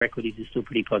equities is still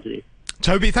pretty positive.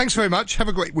 Toby, thanks very much. Have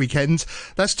a great weekend.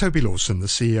 That's Toby Lawson, the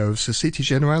CEO of Societe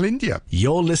Generale India.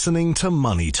 You're listening to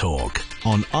Money Talk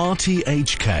on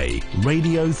RTHK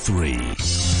Radio 3.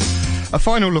 A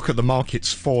final look at the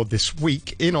markets for this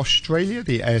week. In Australia,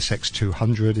 the ASX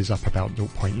 200 is up about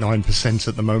 0.9%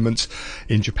 at the moment.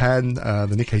 In Japan, the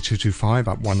Nikkei 225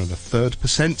 up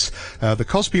 1.33%. The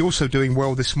Kospi also doing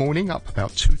well this morning, up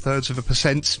about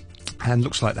 0.2%. And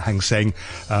looks like the Hang Seng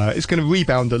is going to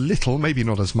rebound a little, maybe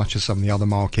not as much as some of the other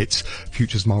markets.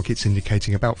 Futures markets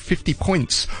indicating about 50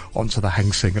 points onto the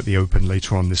Hang Seng at the open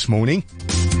later on this morning.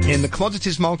 In the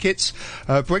commodities markets,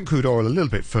 Brent crude oil a little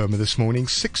bit firmer this morning,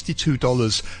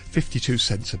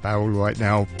 $62.52 a barrel right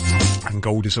now. And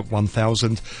gold is at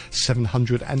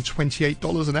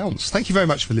 $1,728 an ounce. Thank you very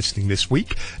much for listening this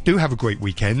week. Do have a great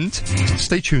weekend.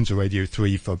 Stay tuned to Radio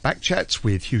 3 for Backchat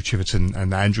with Hugh Chiverton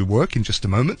and Andrew Work in just a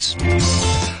moment.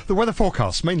 The weather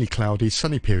forecast, mainly cloudy,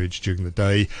 sunny periods during the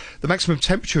day. The maximum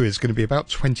temperature is going to be about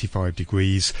 25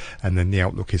 degrees, and then the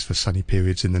outlook is for sunny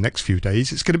periods in the next few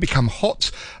days. It's going to become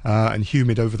hot and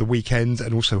humid over the weekend,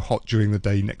 and also hot during the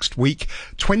day next week.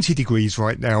 20 degrees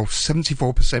right now,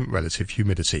 74% relative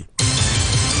humidity.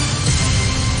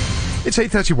 It's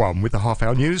 8:31 with the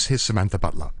half-hour news. Here's Samantha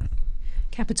Butler.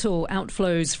 Capital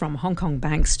outflows from Hong Kong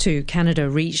banks to Canada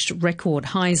reached record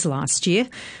highs last year.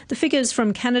 The figures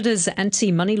from Canada's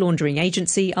anti-money laundering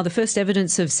agency are the first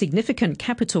evidence of significant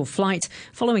capital flight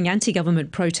following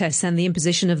anti-government protests and the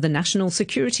imposition of the national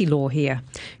security law here.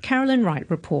 Carolyn Wright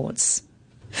reports.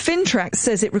 FinTrack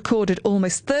says it recorded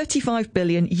almost $35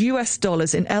 billion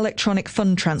in electronic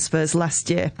fund transfers last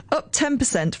year, up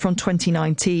 10% from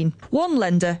 2019. One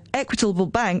lender, Equitable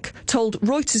Bank, told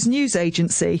Reuters news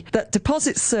agency that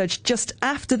deposits surged just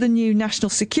after the new national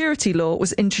security law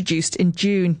was introduced in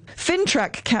June.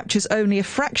 FinTrack captures only a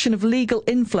fraction of legal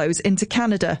inflows into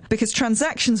Canada because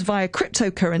transactions via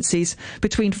cryptocurrencies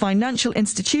between financial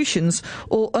institutions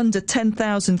or under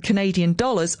 10,000 Canadian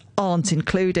dollars aren't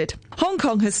included. Hong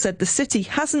Kong has said the city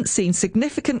hasn't seen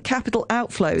significant capital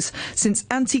outflows since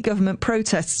anti-government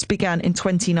protests began in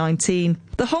 2019.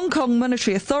 The Hong Kong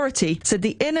Monetary Authority said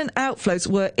the in- and outflows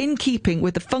were in keeping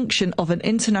with the function of an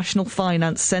international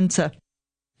finance centre.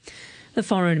 The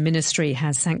Foreign Ministry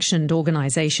has sanctioned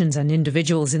organisations and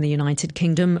individuals in the United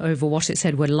Kingdom over what it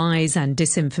said were lies and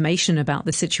disinformation about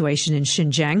the situation in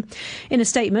Xinjiang. In a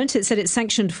statement, it said it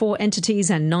sanctioned 4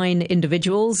 entities and 9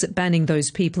 individuals, banning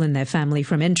those people and their family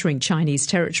from entering Chinese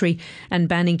territory and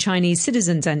banning Chinese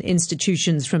citizens and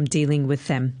institutions from dealing with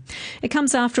them. It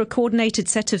comes after a coordinated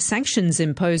set of sanctions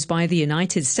imposed by the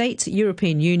United States,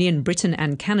 European Union, Britain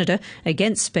and Canada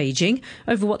against Beijing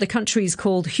over what the countries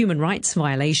called human rights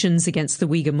violations against the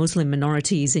Uyghur Muslim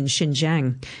minorities in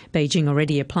Xinjiang. Beijing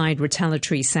already applied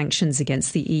retaliatory sanctions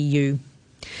against the EU.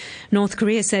 North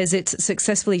Korea says it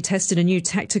successfully tested a new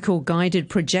tactical guided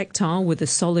projectile with a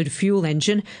solid fuel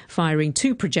engine, firing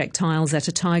 2 projectiles at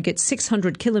a target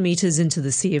 600 kilometres into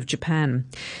the Sea of Japan.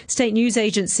 State news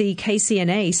agency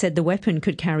KCNA said the weapon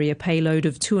could carry a payload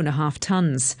of 2.5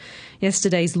 tonnes.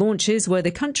 Yesterday's launches were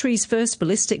the country's first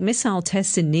ballistic missile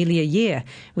tests in nearly a year,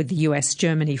 with the US,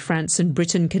 Germany, France and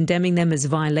Britain condemning them as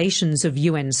violations of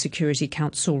UN Security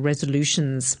Council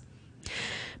resolutions.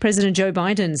 President Joe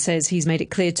Biden says he's made it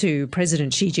clear to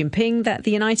President Xi Jinping that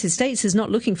the United States is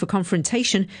not looking for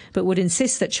confrontation, but would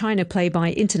insist that China play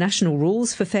by international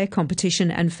rules for fair competition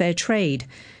and fair trade.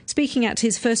 Speaking at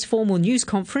his first formal news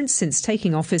conference since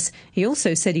taking office, he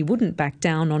also said he wouldn't back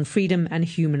down on freedom and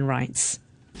human rights.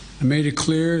 I made it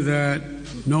clear that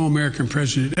no American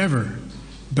president ever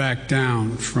backed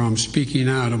down from speaking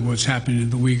out of what's happening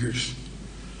to the Uyghurs,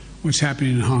 what's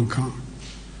happening in Hong Kong,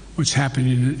 what's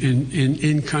happening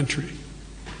in country.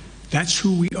 That's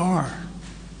who we are.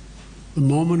 The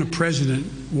moment a president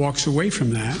walks away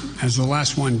from that, as the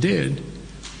last one did,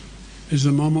 is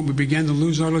the moment we begin to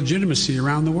lose our legitimacy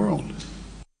around the world.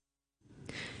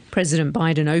 President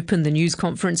Biden opened the news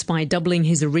conference by doubling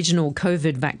his original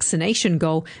COVID vaccination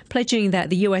goal, pledging that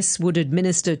the US would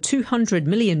administer 200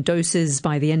 million doses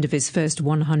by the end of his first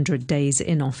 100 days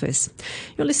in office.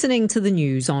 You're listening to the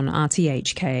news on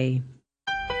RTHK.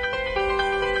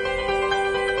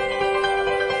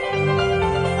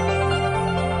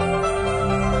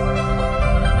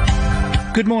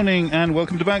 Good morning and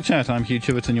welcome to Backchat. I'm Hugh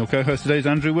Chiverton, your co-host today is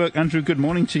Andrew Work. Andrew, good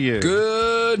morning to you.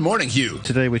 Good morning, Hugh.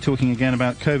 Today we're talking again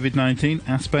about COVID-19,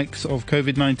 aspects of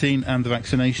COVID-19 and the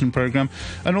vaccination programme,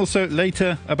 and also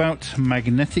later about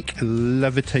magnetic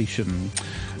levitation.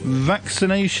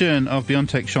 Vaccination of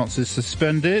BioNTech shots is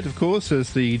suspended, of course,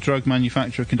 as the drug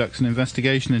manufacturer conducts an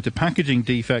investigation into packaging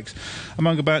defects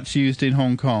among a batch used in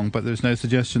Hong Kong, but there's no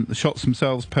suggestion that the shots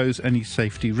themselves pose any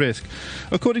safety risk.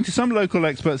 According to some local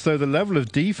experts, though, the level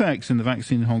of defects in the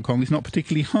vaccine in Hong Kong is not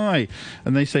particularly high,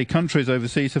 and they say countries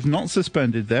overseas have not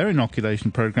suspended their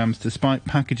inoculation programs despite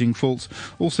packaging faults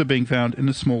also being found in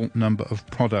a small number of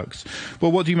products.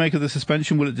 Well, what do you make of the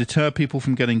suspension? Will it deter people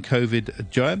from getting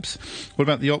COVID jabs? What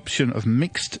about the option of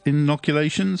mixed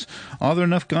inoculations? Are there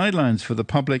enough guidelines for the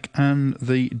public and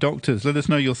the doctors? Let us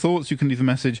know your thoughts. You can leave a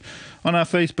message on our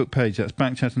Facebook page. That's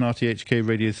Backchat and RTHK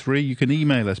Radio 3. You can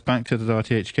email us,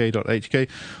 backchat@rthk.hk,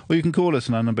 or you can call us,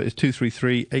 and our number is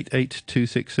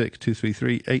 233-88266,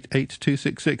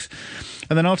 233-88266.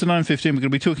 And then after 9:15, we're going to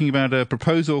be talking about a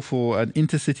proposal for an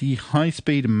intercity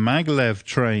high-speed Maglev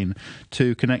train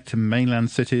to connect to mainland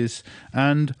cities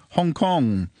and Hong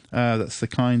Kong. That's the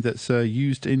kind that's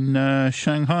used in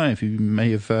Shanghai, if you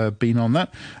may have been on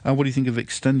that. What do you think of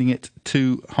extending it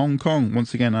to Hong Kong?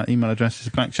 Once again, our email address is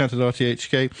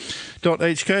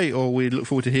backchat@rthk.hk, or we look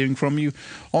forward to hearing from you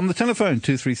on the telephone,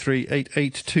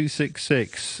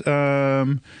 233-88266.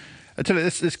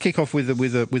 Let's kick off with a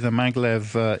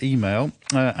Maglev email.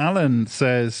 Alan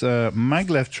says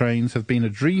Maglev trains have been a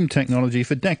dream technology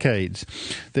for decades.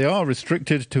 They are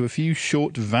restricted to a few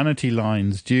short vanity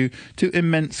lines due to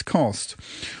immense cost.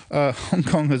 Hong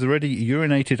Kong has already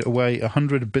urinated away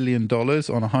 $100 billion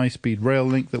on a high-speed rail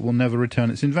link that will never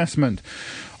return its investment.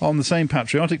 On the same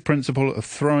patriotic principle of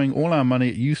throwing all our money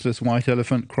at useless white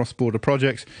elephant cross-border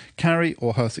projects, Carrie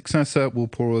or her successor will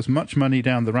pour as much money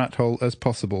down the rat hole as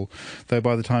possible. Though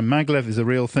by the time Maglev is a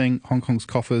real thing, Hong Kong's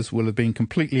coffers will have been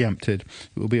completely emptied.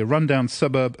 It will be a rundown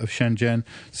suburb of Shenzhen,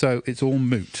 so it's all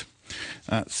moot.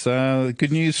 That's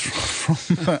good news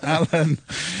from Alan.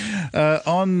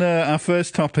 On our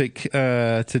first topic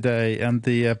today and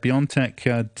the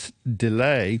BioNTech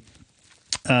delay,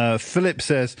 Philip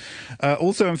says,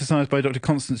 also emphasised by Dr.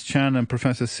 Constance Chan and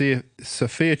Professor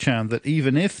Sophia Chan, that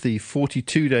even if the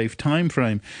 42-day time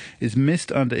frame is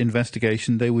missed under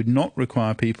investigation, they would not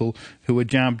require people who were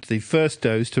jabbed the first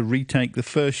dose to retake the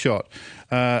first shot.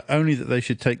 Only that they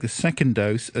should take the second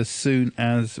dose as soon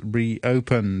as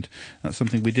reopened. That's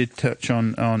something we did touch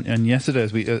on yesterday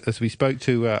as we spoke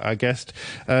to our guest,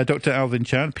 Dr. Alvin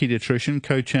Chan, paediatrician,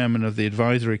 co-chairman of the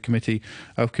Advisory Committee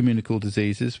of Communicable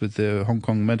Diseases with the Hong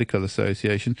Kong Medical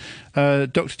Association.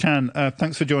 Dr. Chan,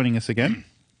 thanks for joining us again.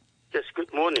 Yes,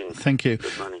 good morning. Thank you.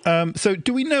 Good morning. So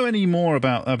do we know any more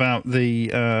about the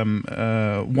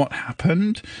what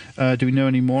happened? Do we know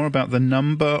any more about the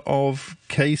number of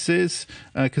cases?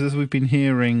 Because as we've been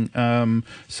hearing,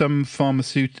 some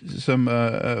pharmacists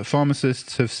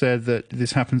have said that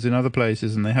this happens in other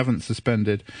places and they haven't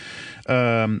suspended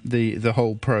the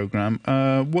whole program.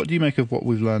 What do you make of what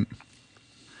we've learned?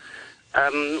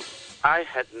 I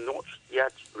had not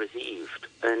yet received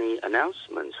any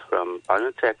announcements from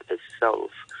BioNTech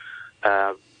itself.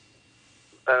 I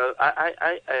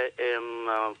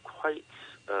am quite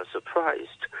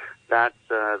surprised that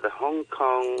the Hong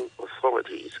Kong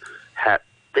authorities had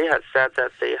said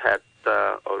that they had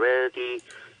already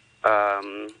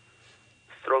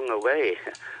thrown away,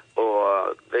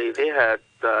 or they had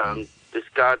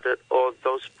discarded all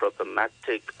those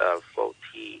problematic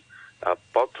faulty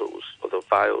bottles or the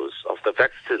vials of the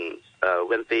vaccines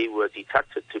when they were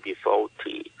detected to be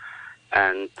faulty.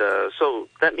 And so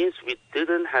that means we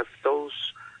didn't have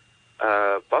those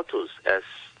bottles as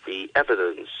the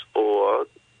evidence, or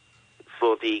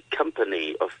for the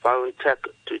company of BioNTech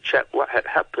to check what had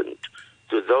happened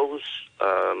to those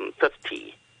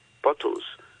 50 bottles.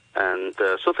 And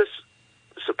so this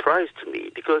surprised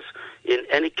me, because in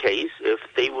any case, if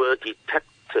they were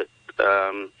detected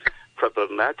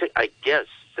problematic, I guess,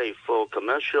 say for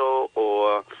commercial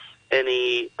or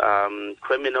any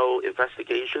criminal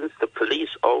investigations, the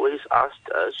police always asked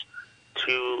us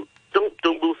to don't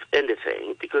move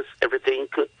anything, because everything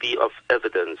could be of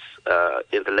evidence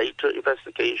in the later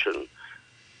investigation,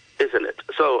 isn't it?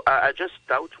 So I just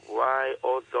doubt why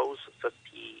all those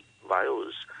 50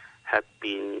 vials have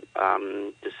been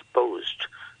disposed.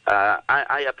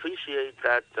 I appreciate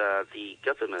that the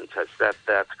government has said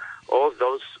that all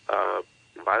those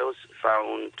vials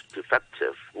found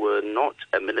defective were not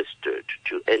administered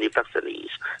to any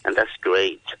vaccinees, and that's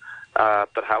great.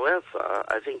 But however,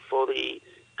 I think for the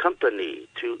company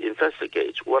to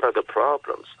investigate what are the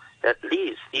problems, at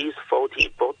least these faulty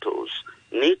bottles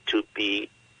need to be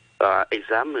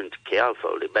examined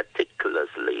carefully,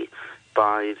 meticulously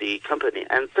by the company.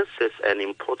 And this is an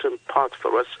important part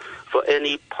for us, for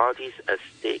any parties at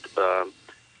stake,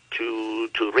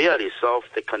 to really solve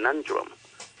the conundrum.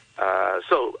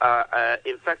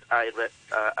 In fact,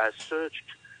 I searched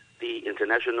the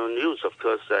international news. Of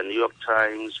course, New York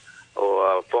Times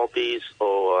or Forbes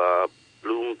or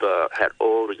Bloomberg had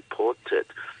all reported,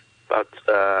 but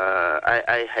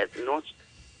I had not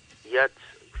yet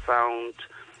found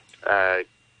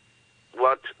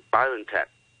what BioNTech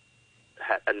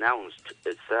had announced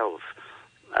itself.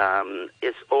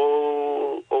 It's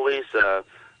always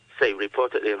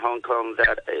reported in Hong Kong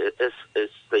that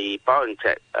it's the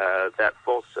BioNTech that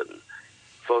Fosun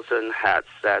had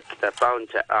said that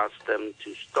BioNTech asked them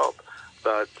to stop,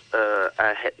 but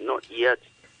I had not yet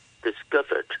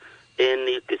discovered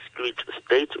any discrete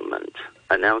statement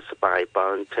announced by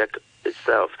BioNTech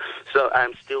itself. So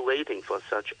I'm still waiting for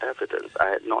such evidence. I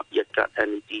had not yet got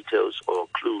any details or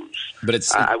clues. But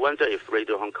I wonder if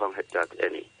Radio Hong Kong had got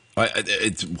any.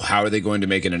 How are they going to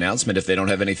make an announcement if they don't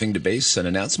have anything to base an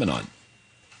announcement on?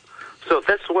 So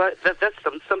that's why that's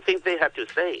something they have to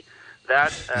say.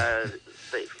 That,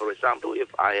 say, for example, if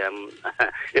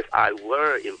I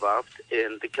were involved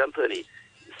in the company,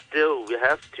 still we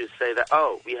have to say that,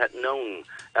 we had known,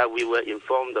 we were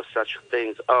informed of such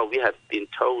things, we have been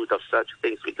told of such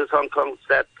things, because Hong Kong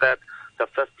said that the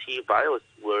 50 virus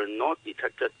were not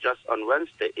detected just on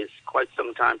Wednesday. It's quite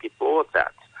some time before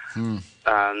that.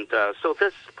 And so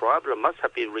this problem must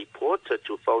have been reported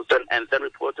to Fosun and then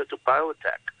reported to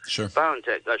BioNTech. Sure.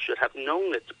 BioNTech should have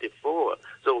known it before.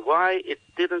 So why it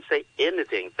didn't say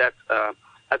anything? That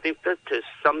I think that is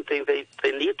something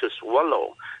they need to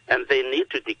swallow, and they need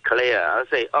to declare,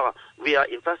 say, we are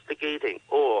investigating,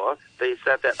 or they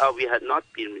said that, we had not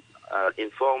been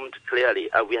informed clearly,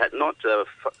 we had not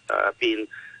been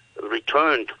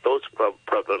returned those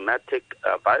problematic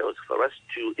bios for us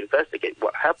to investigate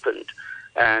what happened.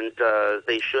 And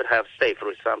they should have, say,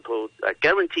 for example,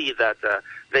 guarantee that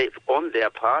they, on their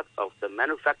part of the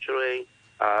manufacturing,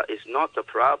 is not a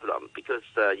problem, because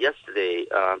yesterday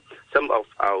some of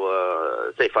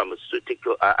our, say, pharmacist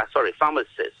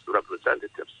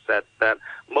representatives said that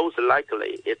most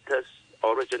likely it has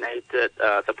originated,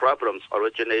 the problems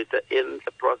originated in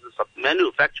the process of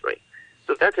manufacturing.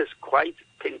 So that is quite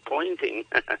pinpointing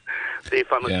the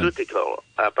pharmaceutical.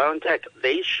 BioNTech,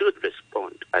 they should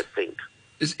respond, I think.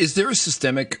 Is there a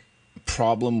systemic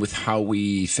problem with how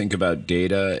we think about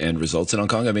data and results in Hong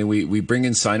Kong? I mean, we bring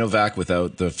in Sinovac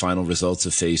without the final results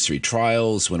of phase 3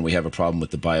 trials. When we have a problem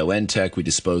with the BioNTech, we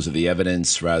dispose of the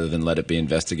evidence rather than let it be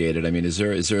investigated. I mean, is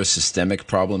there a systemic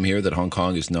problem here that Hong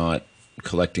Kong is not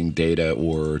collecting data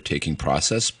or taking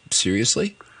process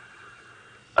seriously?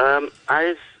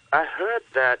 I heard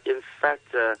that, in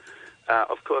fact,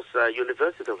 of course,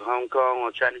 University of Hong Kong or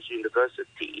Chinese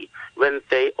University, when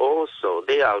they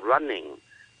are running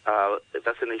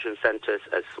vaccination centers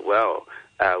as well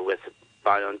with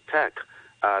BioNTech.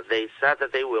 They said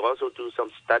that they will also do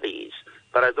some studies,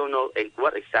 but I don't know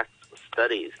what exact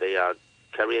studies they are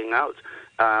carrying out.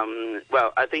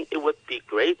 Well, I think it would be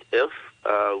great if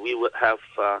we would have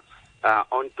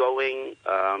ongoing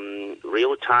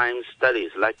real-time studies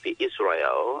like the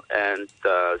Israel and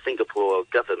Singapore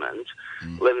government.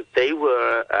 When they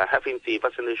were having the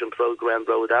vaccination program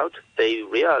rolled out, they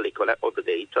really collect all the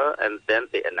data and then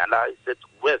they analyze it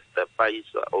with the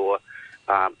Pfizer or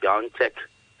BioNTech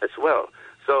as well.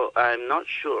 So I'm not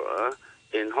sure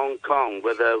in Hong Kong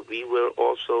whether we were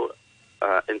also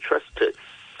interested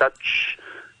such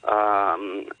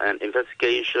an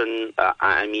investigation,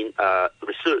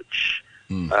 research,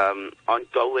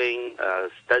 ongoing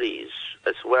studies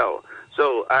as well.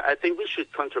 So I think we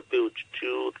should contribute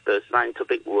to the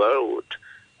scientific world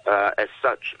as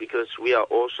such, because we are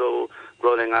also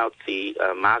rolling out the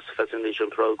mass vaccination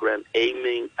program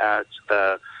aiming at,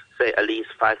 say, at least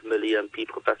 5 million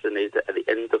people vaccinated at the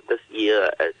end of this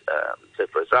year. So,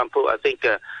 for example, I think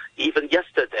even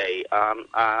yesterday,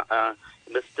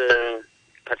 Mr.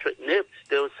 Patrick Nip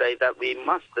still say that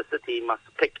the city must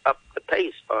pick up the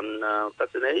pace on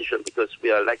vaccination because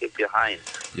we are lagging behind.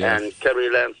 Yeah. And Carrie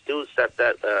Lam still said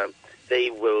that they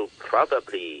will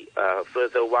probably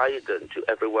further widen to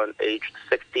everyone aged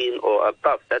 16 or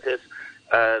above. That is,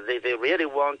 they really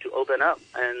want to open up,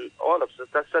 and all of a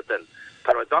sudden,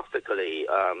 paradoxically,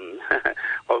 on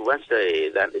Wednesday,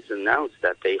 that is announced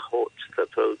that they halt the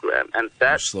program, and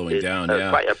that is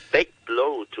quite a big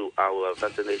blow to our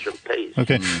vaccination pace.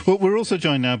 Okay. Well, we're also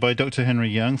joined now by Dr. Henry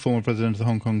Young, former president of the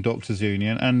Hong Kong Doctors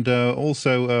Union, and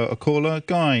also a caller,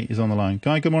 Guy, is on the line.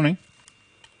 Guy, good morning.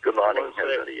 Good morning.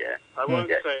 I won't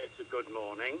say it's a good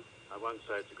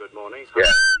morning.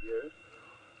 Yeah.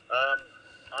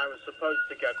 I was supposed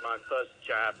to get my first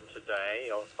jab today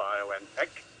of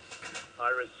BioNTech. I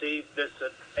received this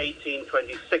at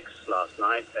 18:26 last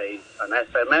night, an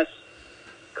SMS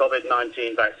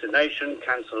COVID-19 vaccination,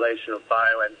 cancellation of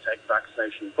BioNTech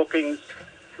vaccination bookings,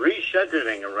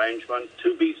 rescheduling arrangement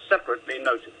to be separately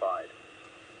notified.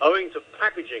 Owing to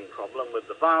packaging problem with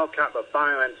the vial cap of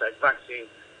BioNTech vaccine,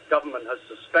 government has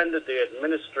suspended the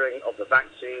administering of the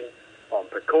vaccine on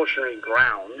precautionary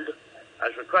ground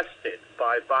as requested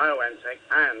by BioNTech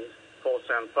and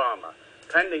Fosun Pharma,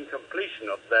 pending completion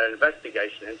of their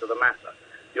investigation into the matter.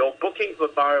 Your booking for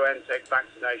BioNTech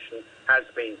vaccination has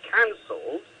been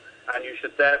cancelled, and you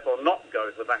should therefore not go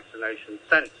to the vaccination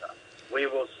centre. We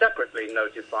will separately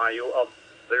notify you of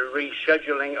the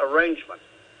rescheduling arrangement.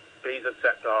 Please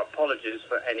accept our apologies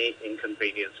for any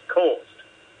inconvenience caused.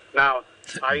 Now,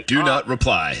 Do not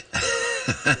reply.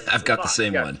 I've got the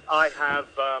same one.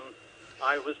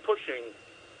 I was pushing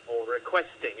or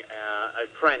requesting a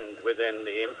friend within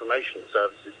the Information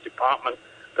Services Department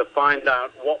to find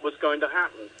out what was going to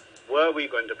happen. Were we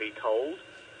going to be told,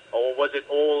 or was it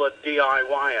all a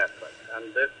DIY effort?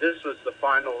 And this was the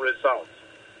final result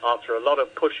after a lot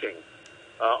of pushing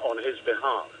on his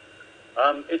behalf.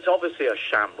 It's obviously a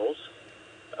shambles.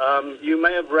 You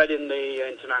may have read in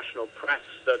the international press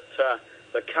that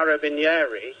the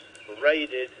Carabinieri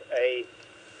raided a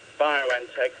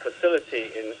BioNTech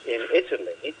facility in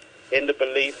Italy in the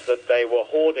belief that they were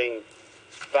hoarding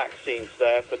vaccines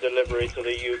there for delivery to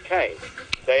the UK.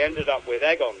 They ended up with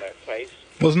egg on their face.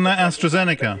 Wasn't that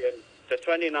AstraZeneca? The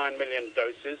 29 million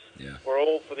doses were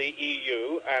all for the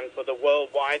EU and for the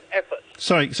worldwide effort.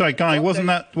 Sorry, Guy, wasn't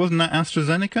that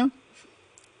AstraZeneca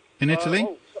in Italy?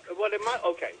 Well, it might.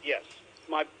 Okay, yes.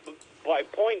 My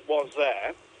point was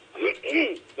there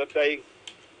that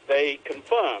they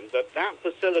confirmed that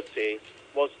facility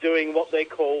was doing what they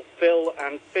call fill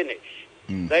and finish.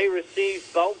 They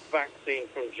received bulk vaccine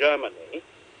from Germany,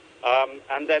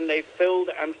 and then they filled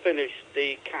and finished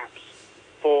the caps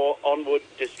for onward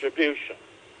distribution.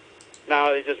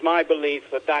 Now, it is my belief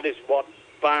that is what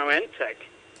BioNTech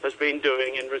has been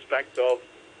doing in respect of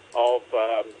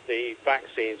the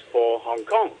vaccines for Hong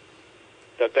Kong,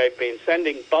 that they've been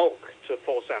sending bulk to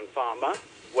Fosun Pharma,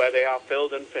 where they are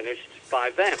filled and finished by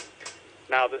them.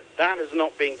 Now, that has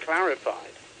not been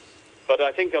clarified, but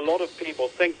I think a lot of people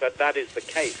think that is the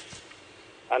case.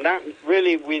 And that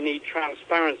really, we need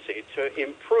transparency to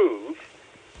improve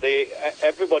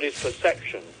everybody's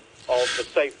perception of the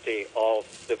safety of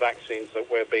the vaccines that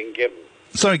we're being given.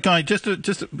 Sorry, Guy, just to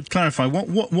clarify,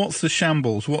 what's the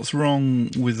shambles? What's wrong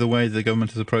with the way the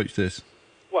government has approached this?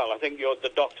 Well, I think you're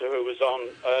the doctor who was on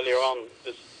earlier on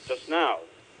just now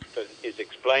that is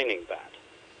explaining that.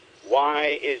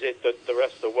 Why is it that the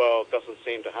rest of the world doesn't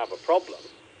seem to have a problem,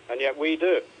 and yet we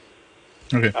do?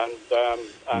 Okay.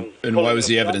 And why was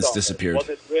the evidence disappeared? Was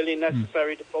it really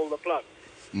necessary to pull the plug?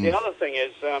 The other thing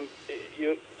is,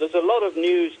 there's a lot of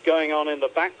news going on in the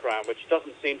background which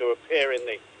doesn't seem to appear in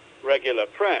the regular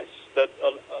press, that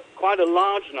quite a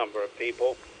large number of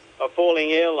people are falling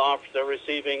ill after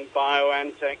receiving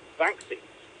BioNTech vaccines.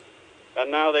 And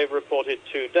now they've reported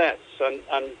 2 deaths.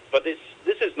 But this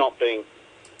is not being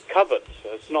covered.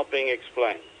 It's not being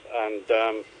explained. And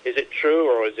is it true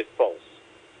or is it false?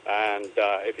 And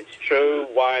if it's true,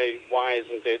 why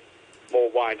isn't it more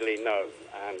widely known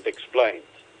and explained?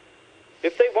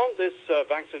 If they want this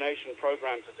vaccination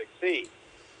program to succeed,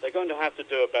 they're going to have to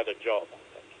do a better job, I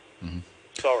think.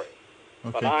 Sorry.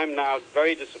 Okay. But I'm now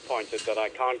very disappointed that I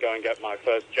can't go and get my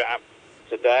first jab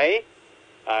today.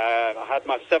 I had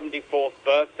my 74th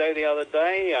birthday the other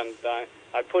day, and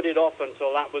I put it off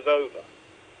until that was over.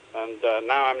 And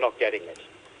now I'm not getting it.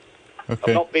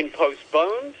 Okay. I've not been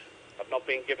postponed. I've not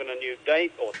been given a new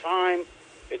date or time.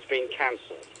 It's been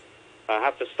cancelled. I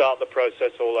have to start the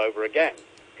process all over again,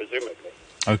 presumably.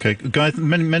 Okay, guys,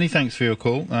 many thanks for your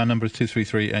call. Our number is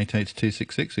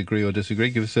 233-88266. Agree or disagree?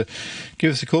 Give us a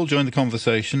call. Join the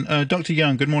conversation. Dr.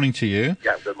 Young, good morning to you.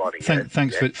 Yeah, good morning.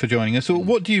 Thanks for joining us. So,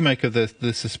 what do you make of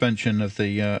the suspension of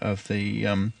the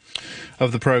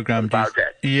program?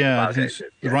 Yeah,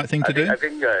 the right thing to do. I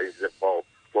think for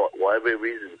whatever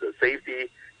reason, the safety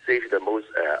is the most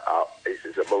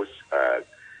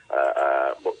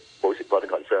most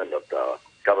important concern of the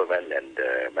government and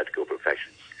medical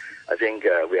professions. I think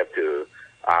we have to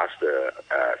ask the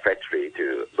factory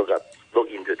to look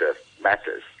into the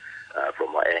matters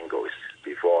from all angles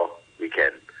before we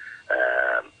can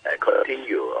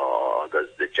continue or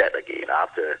the jet again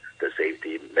after the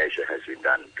safety measure has been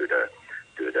done to the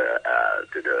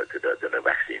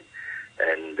vaccine.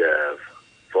 And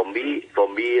for me,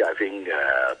 I think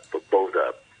both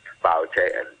the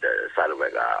biotech and the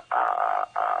Sinovac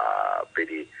are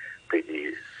pretty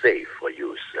safe for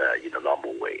use in a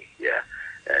normal way. Yeah,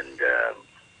 and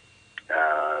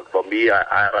for me,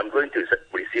 I'm going to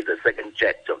receive the second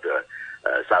jet of the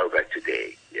Sinovac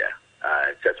today. Yeah,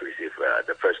 I just received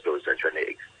the first dose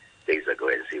 28 days ago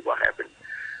and see what happened.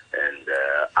 And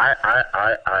I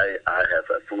have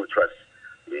a full trust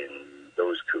in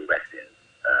those two vaccines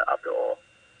after all.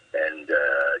 And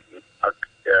in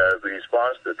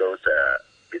response to those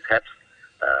mishaps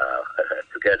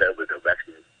together with the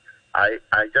vaccines, I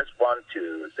just want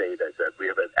to say that we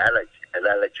have an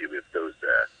allergy with those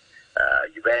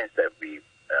events that we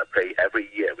play every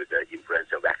year with the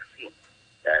influenza vaccine.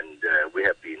 And we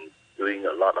have been doing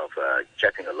a lot of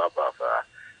checking a lot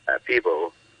of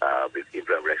people with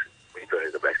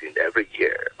influenza vaccine every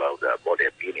year, about more than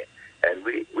 1 million. And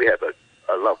we have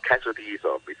a lot of casualties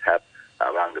of mishap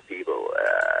around the people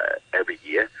every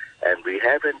year. And we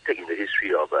haven't taken the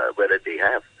history of whether they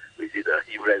have received the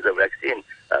influenza vaccine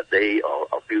a day or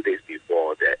a few days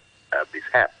before that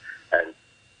mishap. And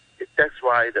that's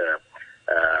why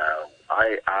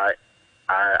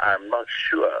I'm not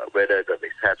sure whether the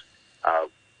mishaps are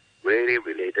really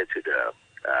related to the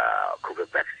COVID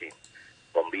vaccine.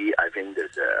 For me, I think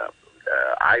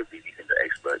I believe in the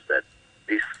experts that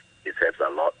these mishaps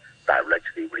are not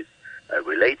directly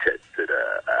related to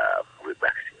the COVID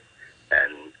vaccine.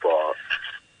 And for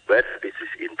whether this is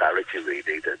indirectly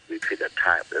related, we take the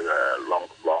time, a long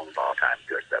time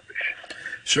to establish.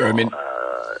 Sure, I mean,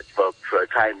 for a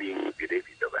time being, we believe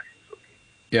in the vaccine.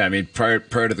 Yeah, I mean, prior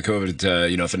to the COVID,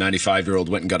 if a 95-year-old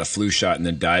went and got a flu shot and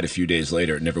then died a few days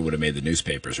later, it never would have made the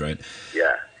newspapers, right?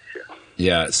 Yeah, sure.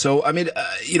 Yeah, so I mean,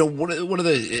 one of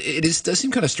the does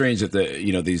seem kind of strange that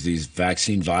these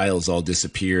vaccine vials all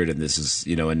disappeared, and this is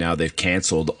and now they've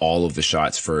canceled all of the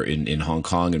shots in Hong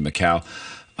Kong and Macau.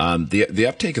 The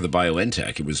uptake of the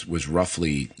BioNTech, it was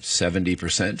roughly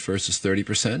 70% versus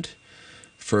 30%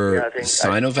 for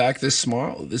Sinovac thus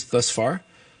far.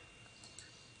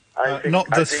 Not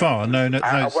thus far. No. What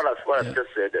I just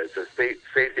said is the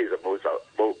safety is the most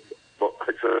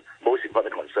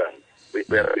important concern. We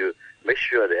have to make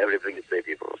sure that everything is safe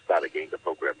before we start again the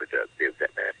program with the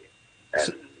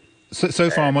vaccine. So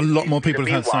far, a lot more people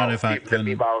have had Sinovac than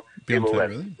people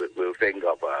BioNTech.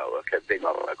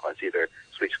 will consider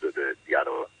switch to the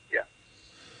other one. Yeah.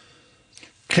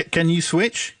 Can you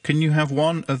switch? Can you have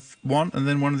one and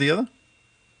then one of the other?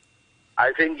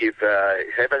 I think if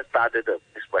you haven't started the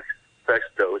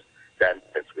first dose, then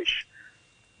switch.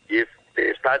 If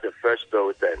they start the first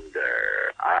dose, then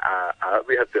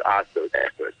we have to ask those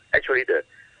experts. Actually, the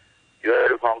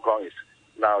University of Hong Kong is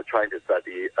now trying to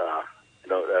study,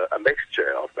 a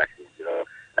mixture of vaccines.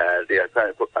 They are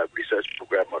trying to put a research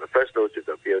program on the first dose with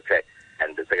the biotech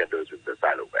and the second dose with the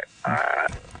Sinovac.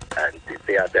 And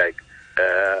they are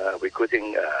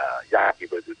recruiting young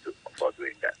people for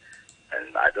doing that.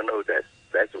 And I don't know that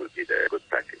would be the good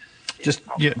practice.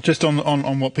 Just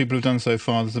on what people have done so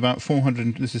far, there's about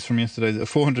 400, this is from yesterday,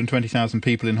 420,000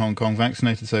 people in Hong Kong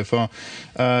vaccinated so far,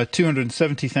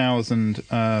 270,000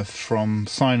 from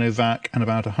Sinovac and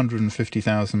about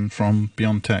 150,000 from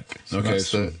BioNTech. So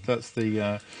that's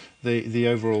the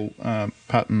overall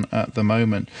pattern at the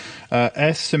moment.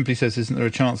 S simply says, isn't there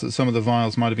a chance that some of the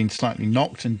vials might have been slightly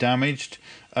knocked and damaged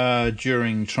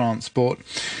during transport?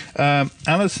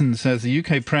 Alison says the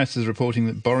UK press is reporting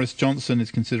that Boris Johnson is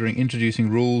considering introducing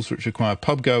rules which require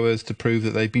pubgoers to prove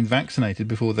that they've been vaccinated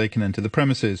before they can enter the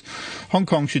premises. Hong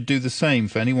Kong should do the same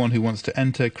for anyone who wants to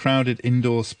enter crowded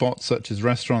indoor spots such as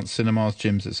restaurants, cinemas,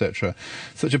 gyms, etc.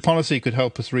 Such a policy could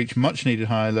help us reach much needed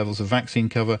higher levels of vaccine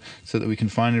cover so that we can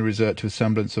finally revert to a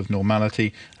semblance of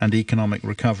normality and economic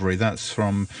recovery. That's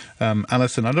from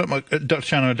Alison. Dr.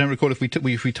 Shannon, I don't recall if we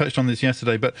touched on this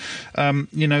yesterday, but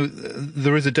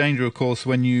there is a danger, of course,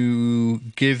 when you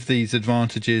give these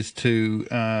advantages to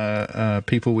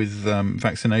people with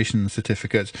vaccination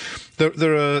certificates.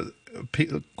 There are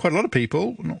quite a lot of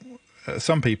people,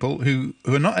 some people who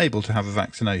are not able to have a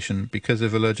vaccination because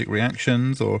of allergic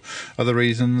reactions or other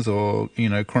reasons, or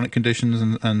chronic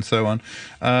conditions and so on.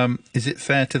 Is it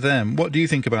fair to them? What do you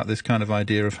think about this kind of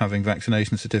idea of having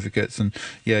vaccination certificates, and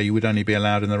you would only be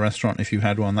allowed in the restaurant if you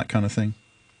had one, that kind of thing?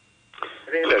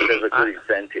 I think that there's a good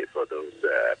incentive for those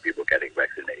people getting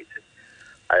vaccinated.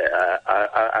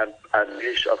 I'm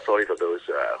really sorry for those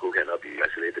who cannot be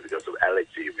vaccinated because of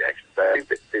allergy reactions. I think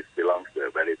that this belongs to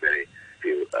a very, very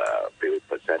few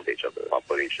percentage of the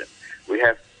population. We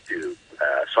have to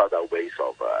sort out ways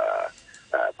of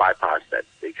bypass that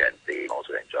they can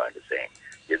also enjoy the same.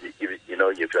 If you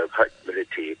have herd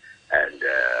immunity and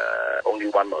only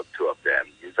one or two of them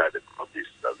inside the group is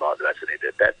not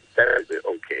vaccinated, that is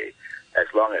okay. As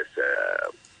long as,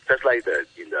 just like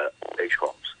in the age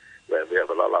homes, where we have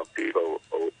a lot of people,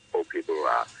 old people who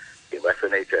are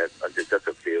vaccinated until just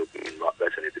a feel being not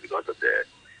vaccinated because of their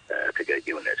particular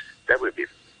illness. That would be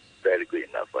very good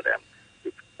enough for them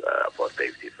for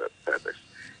safety purpose.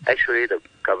 Actually, the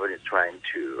government is trying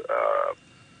to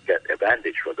get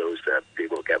advantage for those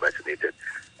people who get vaccinated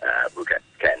who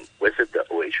can visit the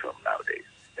OH home nowadays.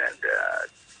 And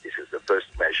this is the first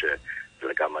measure that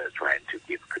the government is trying to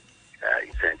give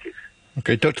incentives.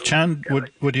 Okay, Dr. Chan,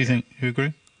 what do you think? You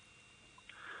agree?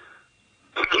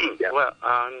 Yeah. Well,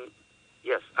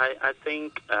 yes, I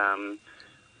think,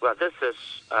 this is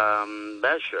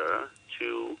measure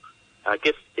to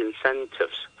give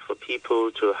incentives for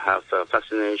people to have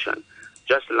vaccination,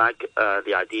 just like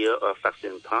the idea of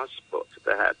vaccine passport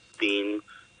that had been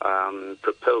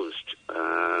proposed,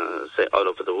 say, all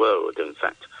over the world, in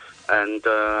fact. And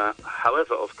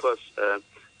however, of course,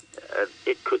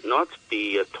 it could not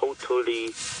be a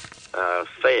totally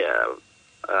fair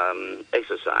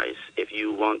exercise if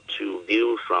you want to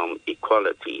view from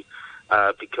equality,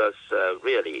 because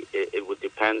really it would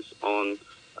depend on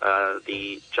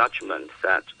the judgment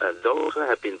that those who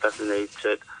have been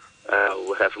vaccinated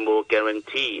will have more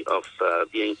guarantee of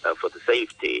being for the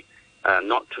safety,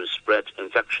 not to spread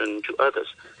infection to others.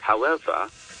 However,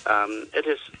 it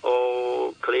is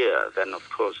all clear then, of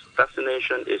course,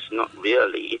 vaccination is not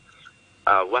really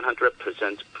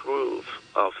 100% proof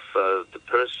of the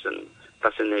person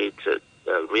vaccinated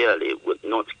really would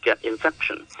not get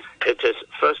infection. It is,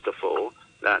 first of all,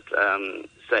 that,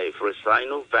 say, for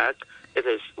Sinovac, it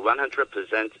is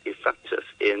 100% effective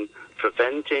in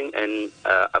preventing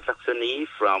a vaccinee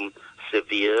from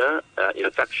severe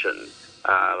infection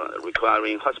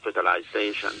requiring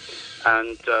hospitalization.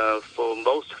 And for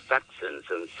most vaccines,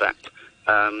 in fact,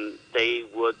 they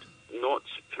would not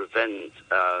prevent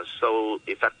so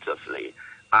effectively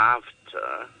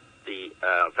after the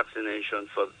vaccination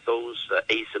for those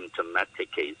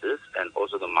asymptomatic cases and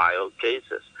also the mild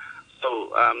cases.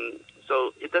 So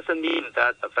it doesn't mean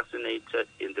that a vaccinated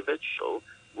individual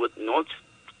would not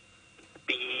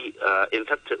be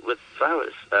infected with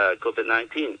virus,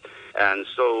 COVID-19. And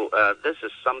so this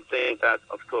is something that,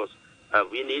 of course,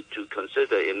 we need to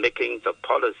consider in making the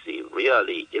policy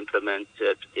really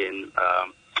implemented in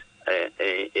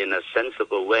a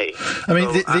sensible way. I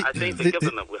mean, I think the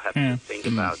government will have to think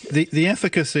about it. The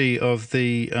efficacy of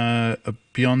the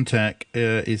BioNTech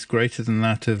is greater than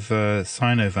that of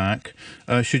Sinovac.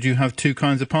 Should you have two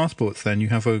kinds of passports then? You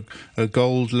have a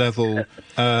gold level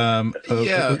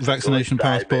vaccination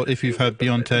passport if you've had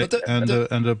BioNTech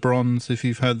and a bronze if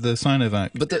you've had the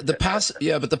Sinovac. But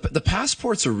the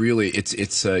passports are really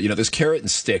it's there's carrot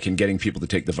and stick in getting people to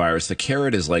take the virus. The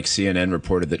carrot is like CNN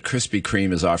reported that Krispy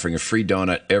Kreme is offering a free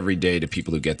donut every day to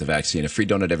people who get the vaccine, a free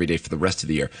donut every day for the rest of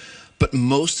the year. But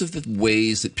most of the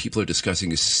ways that people are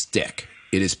discussing is stick.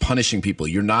 It is punishing people.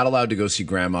 You're not allowed to go see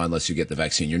grandma unless you get the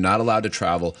vaccine. You're not allowed to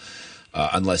travel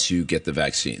unless you get the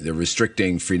vaccine. They're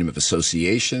restricting freedom of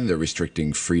association. They're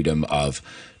restricting freedom of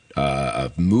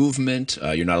movement.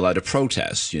 You're not allowed to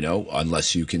protest,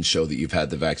 unless you can show that you've had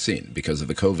the vaccine because of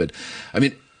the COVID. I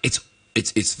mean,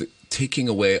 it's taking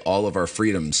away all of our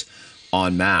freedoms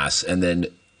en masse and then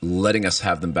letting us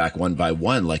have them back one by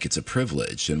one like it's a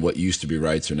privilege. And what used to be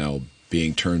rights are now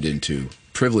being turned into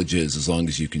privileges as long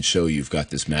as you can show you've got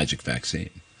this magic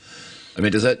vaccine. I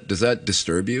mean, does that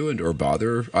disturb you or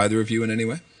bother either of you in any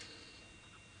way?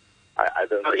 I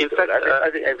don't think so. Fact, I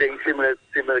think similar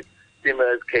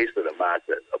case to the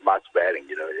mask wearing.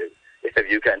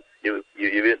 If you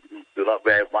do not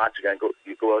wear a mask,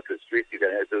 you go out to the street, you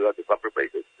can go out to public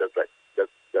places.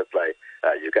 That's like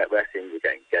you get vaccine, you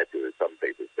can get to some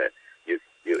places that you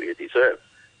deserve.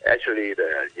 Actually,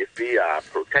 if we are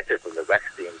protected from the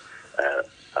vaccine,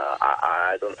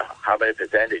 I don't know how many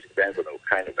percentage depends on the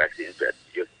kind of vaccines that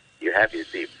you have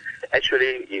received.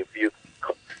 Actually, if you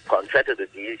contracted the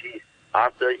disease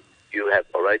after you have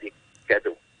already get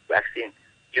the vaccine,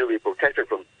 you'll be protected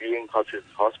from being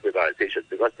hospitalization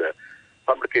because the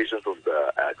complications from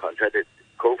the contracted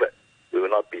COVID will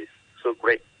not be so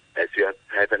great as you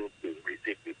haven't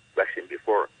received the vaccine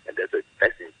before, and that's the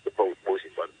most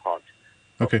important part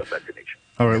of the vaccination.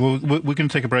 All right, well, we're going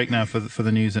to take a break now for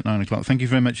the news at 9 o'clock. Thank you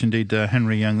very much indeed,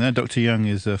 Henry Young there. Dr. Young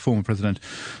is former president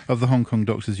of the Hong Kong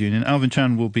Doctors Union. Dr.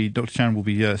 Chan will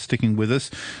be sticking with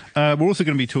us. We're also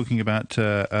going to be talking about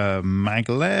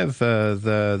Maglev,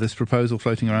 this proposal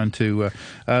floating around to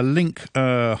link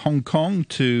Hong Kong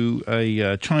to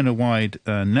a China-wide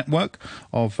network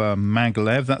of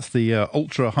Maglev. That's the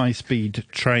ultra-high-speed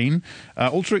train,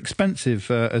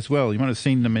 ultra-expensive as well. You might have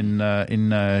seen them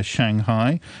in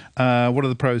Shanghai. What are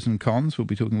the pros and cons. We'll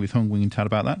be talking with Hong Wing and Tad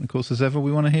about that. And, of course, as ever,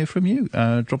 we want to hear from you.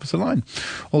 Drop us a line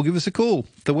or give us a call.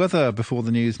 The weather before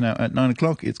the news now at 9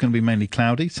 o'clock. It's going to be mainly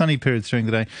cloudy, sunny periods during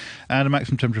the day, and a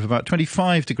maximum temperature of about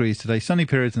 25 degrees today. Sunny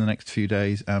periods in the next few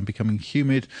days, and becoming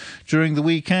humid during the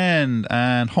weekend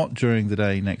and hot during the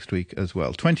day next week as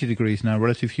well. 20 degrees now,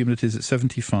 relative humidity is at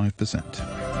 75%.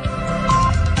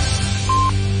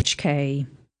 HK.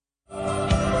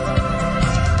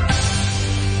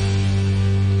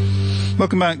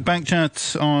 Welcome back.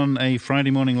 Backchat on a Friday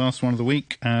morning, last one of the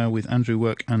week, with Andrew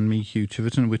Work and me, Hugh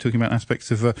Tiverton. We're talking about aspects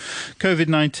of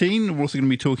Covid-19. We're also going to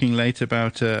be talking later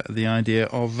about the idea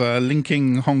of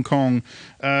linking Hong Kong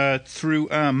through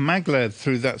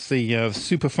Maglev. That's the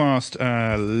super fast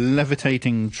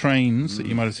levitating trains that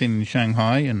you might have seen in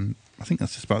Shanghai, and I think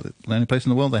that's just about the only place in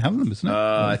the world they have them, isn't it?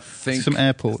 I think some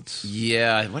airports.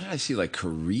 Yeah, what did I see? Like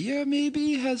Korea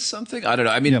maybe has something. I don't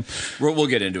know. I mean, we'll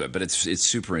get into it, but it's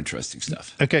super interesting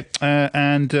stuff. Okay,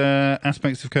 and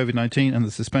aspects of COVID-19 and the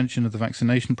suspension of the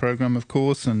vaccination program, of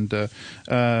course, and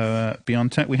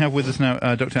BioNTech. We have with us now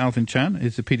Dr. Alvin Chan,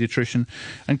 is a paediatrician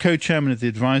and co-chairman of the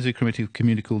Advisory Committee of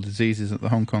Communicable Diseases at the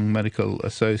Hong Kong Medical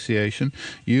Association.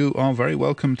 You are very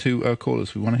welcome to call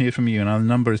us. We want to hear from you, and our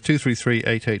number is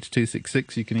 233-88266.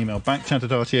 You can email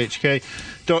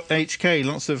backchat@rthk.hk.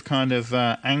 Lots of kind of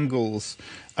angles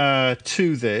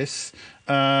to this.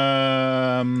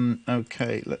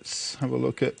 Okay, let's have a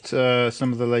look at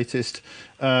some of the latest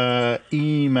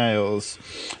emails.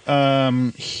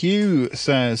 Hugh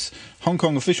says, Hong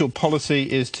Kong official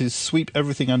policy is to sweep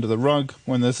everything under the rug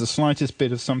when there's the slightest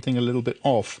bit of something a little bit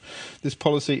off. This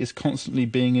policy is constantly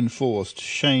being enforced.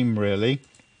 Shame, really.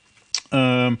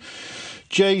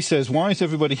 Jay says, why is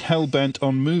everybody hell-bent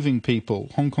on moving people?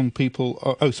 Hong Kong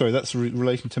people... sorry, that's in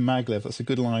relation to Maglev. That's a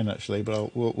good line, actually,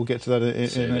 but we'll get to that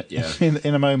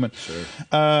in a moment. Sure.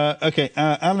 Okay,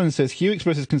 Alan says, Hugh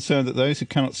expresses concern that those who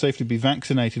cannot safely be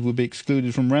vaccinated will be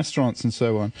excluded from restaurants and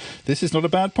so on. This is not a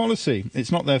bad policy.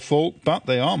 It's not their fault, but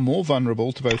they are more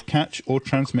vulnerable to both catch or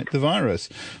transmit the virus.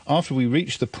 After we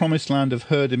reach the promised land of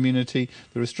herd immunity,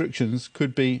 the restrictions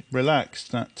could be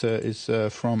relaxed. That is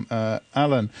from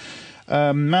Alan.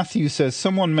 Matthew says,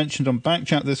 someone mentioned on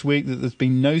Backchat this week that there's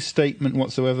been no statement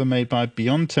whatsoever made by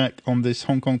BioNTech on this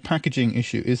Hong Kong packaging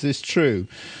issue. Is this true?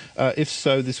 If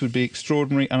so, this would be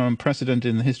extraordinary and unprecedented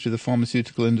in the history of the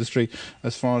pharmaceutical industry,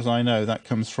 as far as I know. That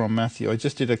comes from Matthew. I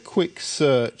just did a quick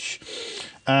search,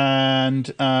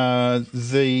 and I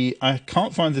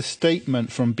can't find the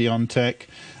statement from BioNTech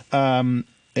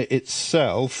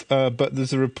itself, but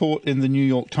there's a report in the New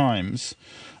York Times,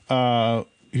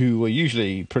 who are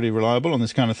usually pretty reliable on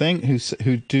this kind of thing,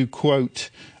 who do quote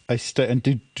and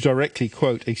do directly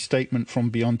quote a statement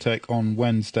from BioNTech on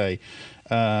Wednesday,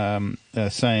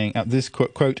 saying, at this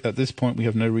quote, at this point we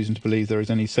have no reason to believe there is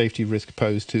any safety risk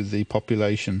posed to the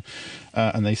population.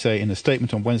 And they say in a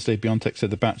statement on Wednesday, BioNTech said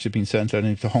the batch had been sent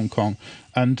only to Hong Kong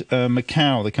and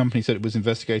Macau. The company said it was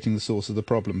investigating the source of the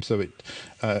problem. So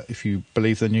if you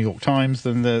believe the New York Times,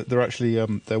 then there actually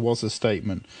there was a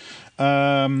statement.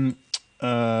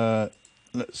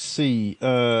 Let's see.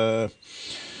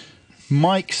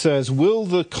 Mike says, will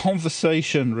the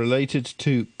conversation related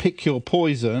to pick your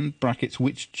poison, brackets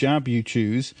which jab you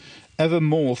choose, ever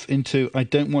morph into I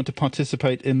don't want to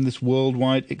participate in this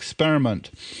worldwide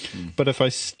experiment, but if I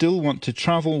still want to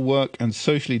travel, work and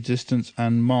socially distance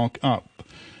and mark up?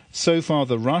 So far,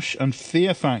 the rush and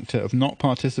fear factor of not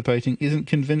participating isn't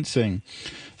convincing.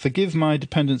 Forgive my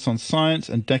dependence on science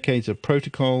and decades of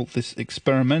protocol this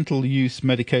experimental use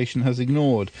medication has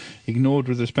ignored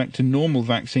with respect to normal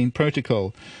vaccine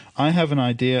protocol. I have an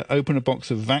idea, open a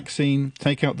box of vaccine,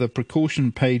 take out the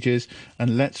precaution pages,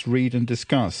 and let's read and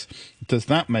discuss. Does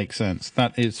that make sense?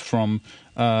 That is from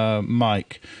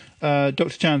Mike. Dr.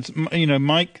 Chan,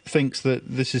 Mike thinks that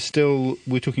this is still,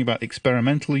 we're talking about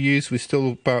experimental use. We're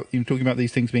still talking about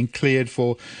these things being cleared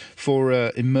for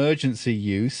emergency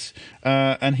use,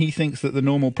 and he thinks that the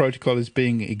normal protocol is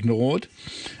being ignored.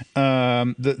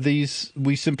 That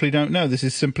we simply don't know. This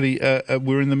is simply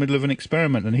we're in the middle of an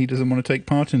experiment, and he doesn't want to take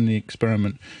part in the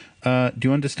experiment. Do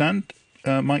you understand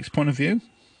Mike's point of view?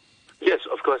 Yes,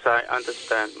 of course I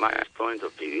understand Mike's point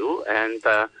of view, and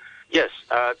yes,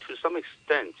 to some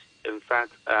extent. In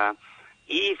fact,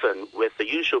 even with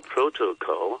the usual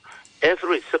protocol,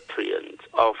 every recipient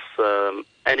of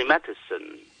any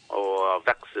medicine or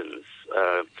vaccines,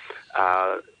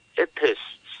 it is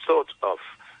sort of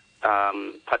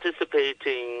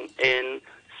participating in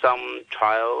some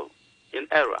trial and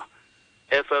error,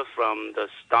 ever from the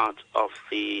start of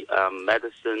the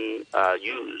medicine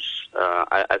use,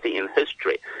 I think, in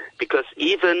history. Because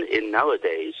even in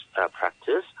nowadays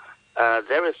practice,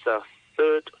 there is a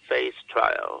third phase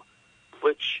trial,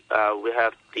 which we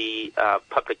have the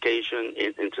publication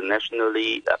in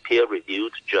internationally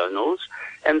peer-reviewed journals,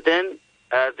 and then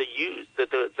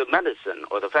the medicine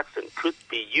or the vaccine could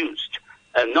be used,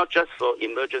 not just for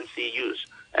emergency use,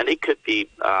 and it could be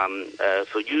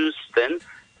for use then.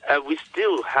 We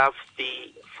still have the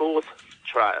fourth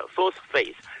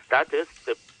phase, that is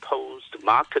the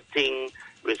post-marketing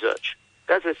research.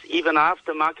 That is, even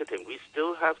after marketing, we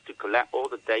still have to collect all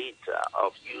the data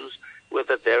of use,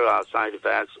 whether there are side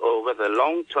effects or whether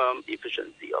long-term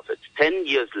efficiency of it. 10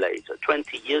 years later,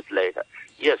 20 years later,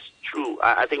 yes, true.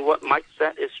 I think what Mike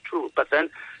said is true. But then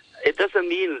it doesn't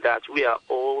mean that we are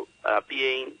all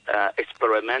being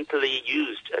experimentally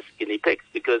used as guinea pigs,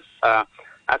 because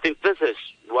I think this is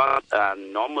what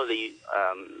normally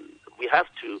we have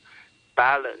to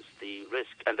balance the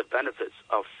risk and the benefits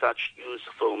of such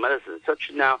useful medicine. Such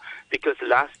now, because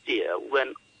last year,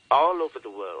 when all over the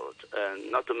world,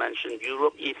 not to mention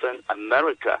Europe, even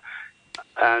America,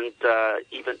 and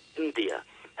even India,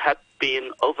 had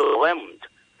been overwhelmed,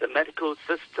 the medical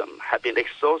system had been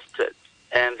exhausted,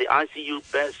 and the ICU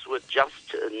beds were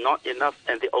just not enough,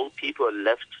 and the old people were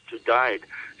left to die.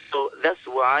 So that's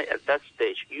why, at that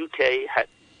stage, UK had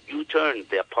U-turned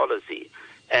their policy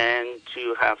and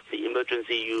to have the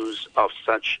emergency use of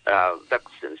such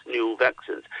vaccines, new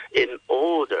vaccines, in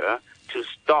order to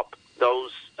stop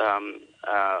those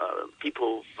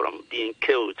people from being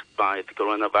killed by the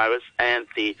coronavirus, and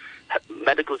the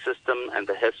medical system and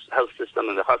the health system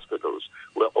and the hospitals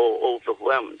were all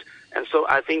overwhelmed. And so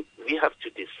I think we have to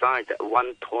decide at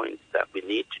one point that we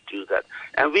need to do that.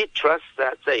 And we trust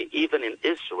that, say, even in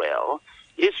Israel,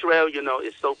 you know,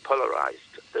 is so polarized.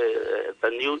 The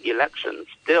new election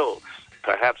still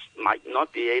perhaps might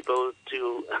not be able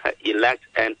to elect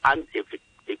an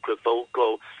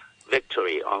unequivocal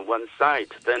victory on one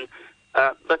side. Then,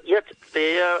 but yet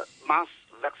their mass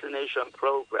vaccination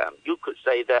program, you could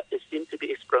say that it seemed to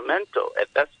be experimental at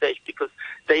that stage, because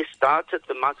they started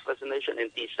the mass vaccination in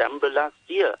December last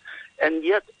year. And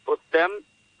yet for them,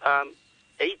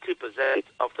 80%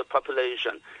 of the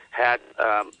population had,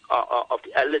 of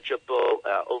the eligible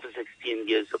over 16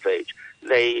 years of age,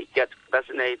 they get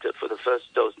vaccinated for the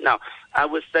first dose. Now, I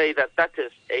would say that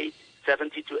is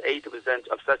 70 to 80%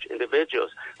 of such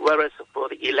individuals, whereas for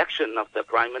the election of the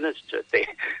Prime Minister, they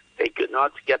could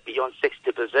not get beyond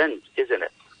 60%, isn't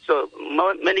it? So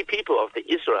many people of the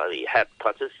Israeli had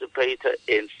participated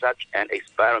in such an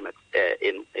experiment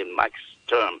in Mike's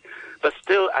term. But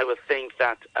still, I would think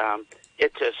that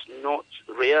it is not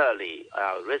really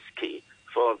risky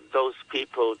for those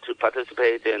people to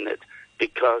participate in it,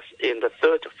 because in the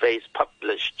third phase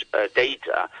published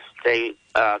data, the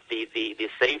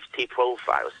safety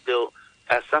profile is still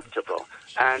acceptable.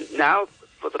 And now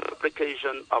for the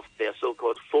publication of their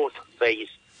so-called fourth phase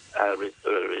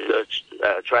research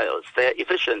trials, their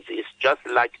efficiency is just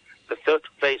like the third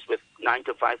phase with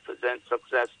 95%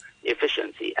 success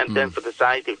efficiency. And then for the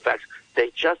side effects, they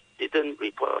just didn't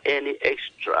report any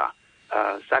extra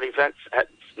side effects as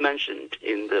mentioned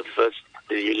in the first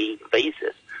three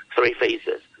phases.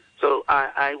 So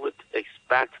I would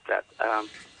expect that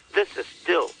this is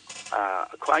still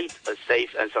quite a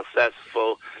safe and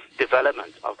successful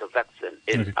development of the vaccine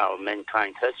in our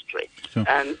mankind history. Sure.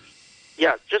 And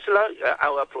yeah, just like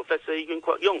our Professor Yun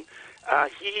Kwok Yung,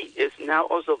 he is now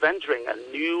also venturing a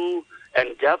new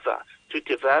endeavor to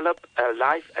develop a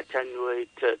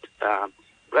life-attenuated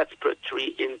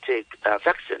respiratory intake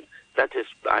vaccine, that is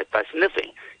by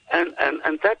sniffing. And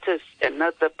that is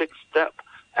another big step.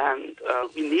 And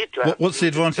we need to. What's the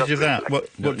advantage of that? What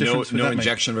difference would that make?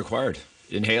 Injection required.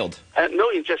 Inhaled. No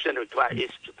injection required.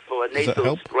 It's for a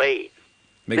nasal spray.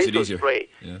 Makes it easier. Spray.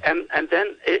 Yeah. And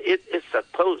then it is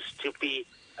supposed to be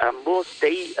more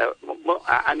stable.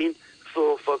 I mean,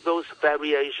 for those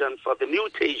variations, for the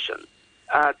mutation,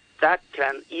 that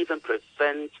can even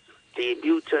prevent the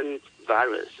mutant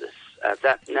viruses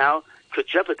that now could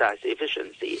jeopardize the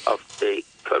efficiency of the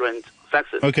current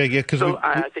vaccine. Okay, yeah, so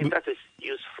I think that is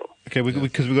useful. Okay,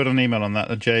 because we got an email on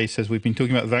that. Jay says, we've been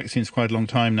talking about vaccines quite a long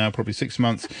time now, probably 6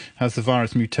 months. Has the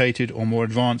virus mutated or more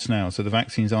advanced now? So the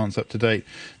vaccines aren't up to date,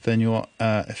 then your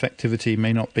effectivity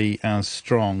may not be as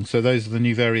strong. So those are the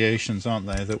new variations, aren't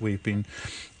they, that we've been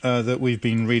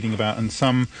reading about, and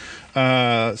some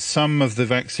of the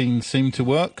vaccines seem to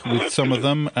work with some of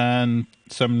them, and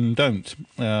some don't,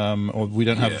 or we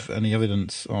don't have any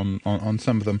evidence on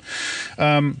some of them.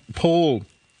 Paul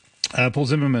Paul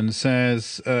Zimmerman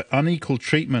says unequal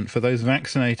treatment for those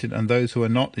vaccinated and those who are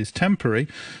not is temporary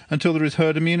until there is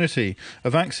herd immunity. A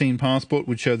vaccine passport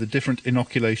would show the different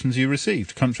inoculations you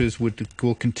received. Countries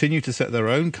will continue to set their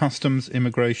own customs,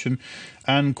 immigration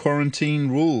and quarantine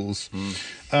rules.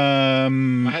 I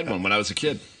had one when I was a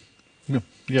kid.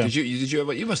 Yeah. Did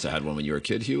you must have had one when you were a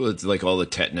kid, Hugh, with like all the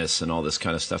tetanus and all this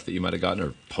kind of stuff that you might have gotten,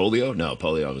 or polio? No,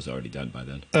 polio was already done by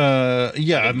then. I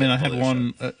had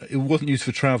one. It wasn't used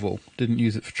for travel. Didn't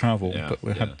use it for travel, but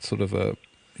we had sort of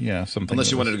something.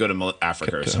 Unless you wanted to go to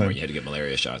Africa or somewhere, you had to get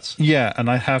malaria shots. Yeah, and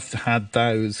I have had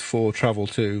those for travel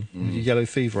too. Yellow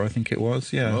fever, I think it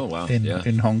was. Yeah. Oh wow.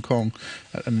 In Hong Kong,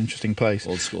 an interesting place.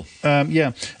 Old school.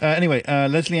 Anyway,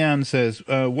 Leslie Ann says,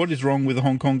 what is wrong with the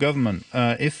Hong Kong government?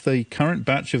 If the current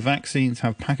batch of vaccines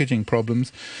have packaging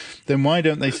problems, then why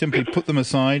don't they simply put them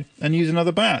aside and use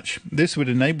another batch? This would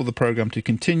enable the program to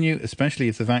continue, especially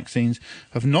if the vaccines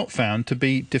have not found to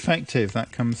be defective.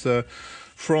 That comes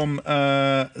from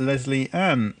Leslie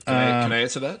Ann. Can I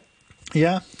answer that?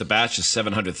 Yeah. The batch is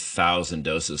 700,000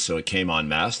 doses, so it came en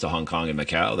masse to Hong Kong and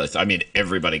Macau.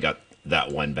 Everybody got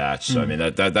that one batch. So,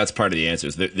 that's part of the answer.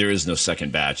 Is there is no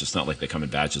second batch. It's not like they come in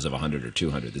batches of 100 or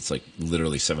 200. It's like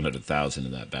literally 700,000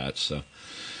 in that batch. So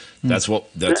that's what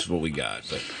we got.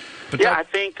 But I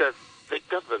think the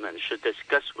government should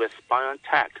discuss with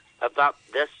BioNTech about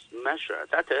this measure.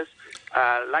 That is,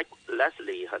 like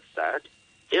Leslie has said,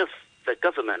 if the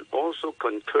government also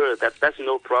concur that there's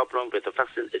no problem with the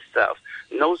vaccine itself,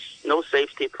 no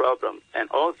safety problem, and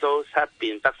all those have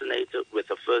been vaccinated with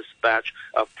the first batch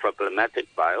of problematic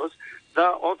vials,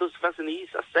 all those vaccinees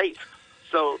are safe.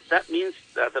 So that means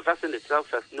that the vaccine itself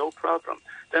has no problem.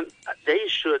 Then they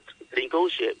should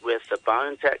negotiate with the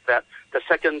BioNTech that the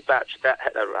second batch that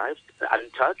had arrived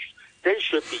untouched, they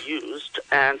should be used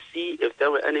and see if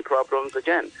there were any problems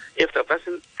again. If the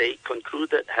vaccine they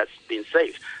concluded has been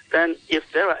safe, then if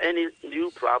there are any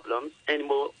new problems, any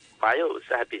more vials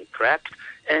that have been cracked,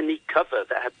 any cover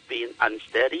that have been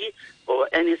unsteady, or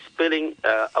any spilling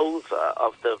over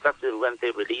of the vaccine when they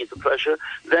release the pressure,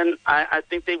 then I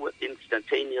think they would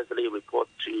instantaneously report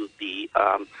to the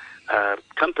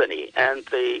company, and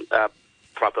the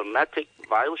problematic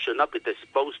vials should not be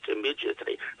disposed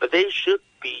immediately, but they should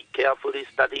be carefully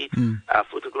studied,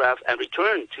 photographed, and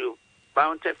returned to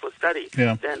BioNTech for study.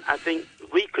 Yeah. Then I think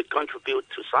we could contribute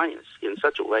to science in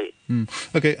such a way.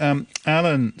 Okay,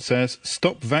 Alan says,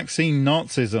 stop vaccine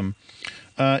Nazism.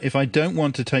 If I don't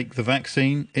want to take the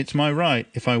vaccine, it's my right.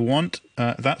 If I want,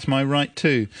 that's my right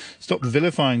too. Stop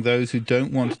vilifying those who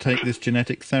don't want to take this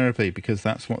genetic therapy, because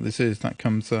that's what this is. That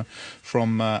comes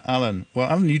from Alan. Well,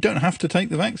 Alan, you don't have to take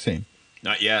the vaccine.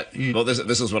 Not yet. Well,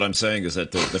 this is what I'm saying, is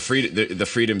that the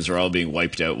freedoms are all being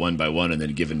wiped out one by one and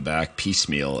then given back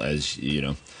piecemeal, as you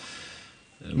know.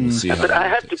 We'll see. But I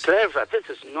have to clarify, this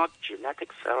is not genetic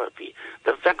therapy.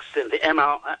 The vaccine, the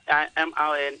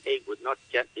mRNA would not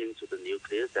get into the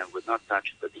nucleus and would not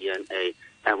touch the DNA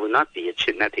and would not be a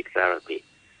genetic therapy.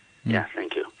 Yeah,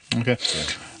 thank you. Okay.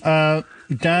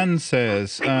 Dan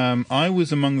says, I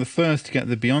was among the first to get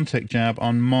the BioNTech jab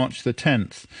on March the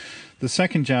 10th. The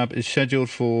second jab is scheduled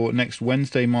for next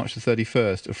Wednesday, March the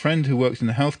 31st. A friend who works in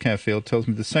the healthcare field tells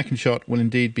me the second shot will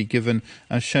indeed be given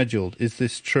as scheduled. Is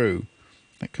this true?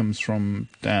 That comes from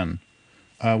Dan.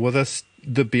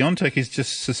 The BioNTech is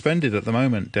just suspended at the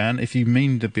moment, Dan, if you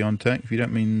mean the BioNTech, if you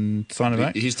don't mean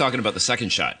Sinovac. He's talking about the second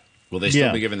shot. Will they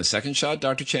still be given the second shot,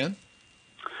 Dr. Chan?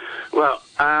 Well,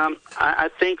 I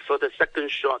think for the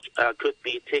second shot could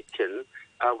be taken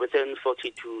within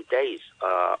 42 days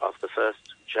of the first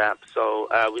jab. So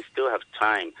we still have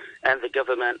time. And the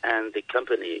government and the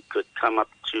company could come up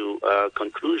to a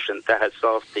conclusion that has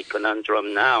solved the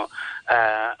conundrum now.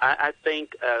 I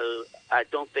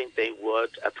don't think they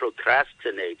would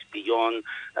procrastinate beyond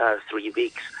 3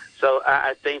 weeks. So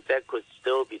I think there could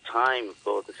still be time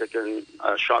for the second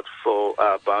shot for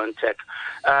BioNTech.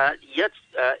 Yet,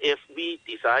 if we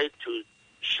decide to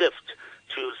shift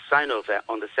to Sinovac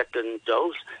on the second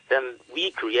dose, then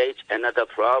we create another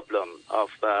problem of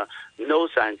no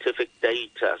scientific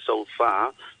data so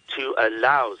far to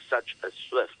allow such a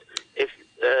shift.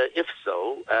 If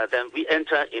so, then we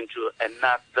enter into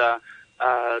another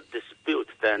dispute.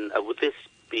 Then would this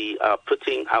be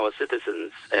putting our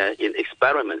citizens in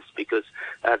experiments, because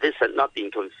this had not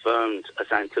been confirmed a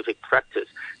scientific practice.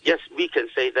 Yes, we can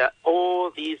say that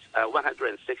all these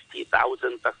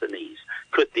 160,000 vaccinees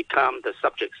could become the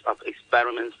subjects of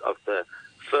experiments of the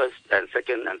first and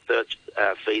second and third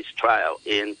phase trial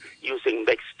in using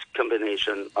mixed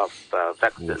combination of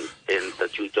vaccines in the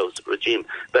two-dose regime.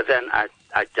 But then I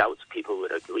I doubt people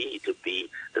would agree to be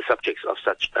the subjects of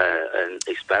such an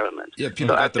experiment. Yeah,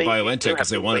 people got the BioNTech because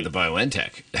they wanted the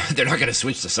BioNTech. They're not going to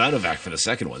switch to Sinovac for the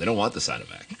second one. They don't want the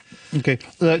Sinovac. Okay.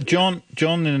 John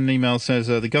in an email says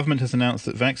the government has announced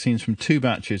that vaccines from 2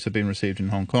 batches have been received in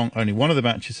Hong Kong. Only one of the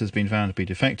batches has been found to be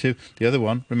defective. The other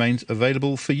one remains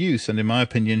available for use and, in my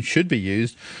opinion, should be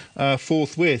used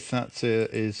forthwith. That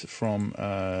is from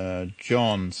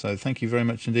John. So thank you very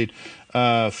much indeed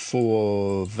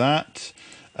for that.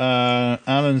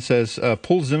 Alan says,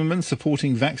 Paul Zimmerman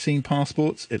supporting vaccine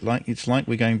passports. It's like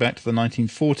we're going back to the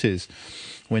 1940s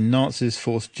when Nazis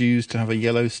forced Jews to have a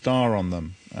yellow star on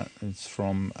them. It's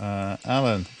from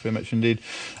Alan. Thank you very much indeed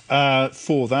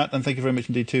for that. And thank you very much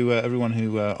indeed to everyone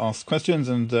who asked questions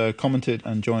and commented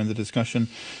and joined the discussion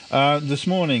this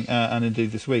morning and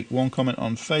indeed this week. One comment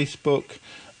on Facebook.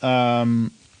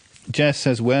 Jess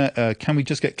says, "Where can we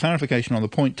just get clarification on the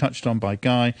point touched on by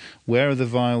Guy? Where are the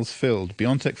vials filled?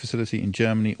 BioNTech facility in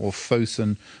Germany or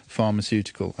Fosun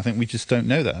Pharmaceutical?" I think we just don't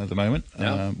know that at the moment.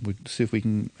 No. We'll see if we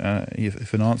can,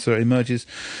 if an answer emerges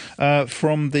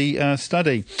from the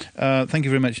study. Thank you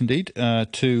very much indeed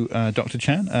to Dr.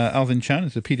 Chan. Alvin Chan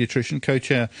is a paediatrician,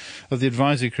 co-chair of the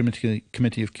Advisory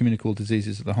Committee of Communicable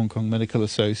Diseases at the Hong Kong Medical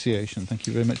Association. Thank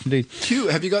you very much indeed. Hugh,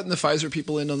 have you gotten the Pfizer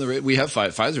people in on the radio? We have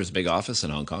Pfizer's big office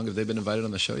in Hong Kong. Have they been invited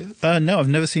on the show yet? No, I've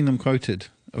never seen them quoted.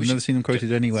 I've never seen them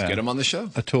quoted anywhere. Let's get them on the show.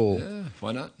 At all. Yeah,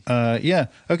 why not? Yeah.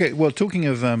 Okay, well, talking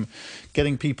of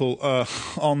getting people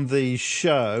on the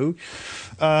show,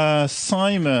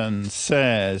 Simon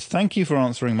says, "Thank you for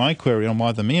answering my query on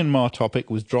why the Myanmar topic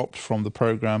was dropped from the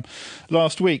programme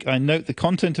last week. I note the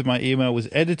content of my email was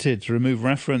edited to remove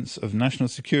reference of national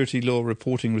security law,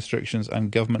 reporting restrictions and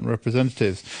government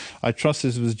representatives. I trust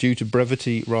this was due to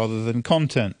brevity rather than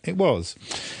content." It was.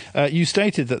 You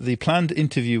stated that the planned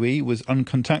interviewee was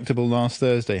uncontactable last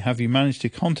Thursday. Have you managed to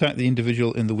contact the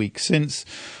individual in the week since,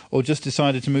 or just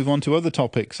decided to move on to other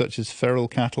topics such as feral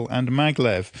cattle and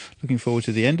Maglev? Looking forward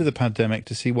to the end of the pandemic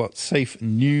to see what safe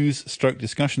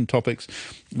news/discussion topics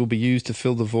will be used to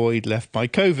fill the void left by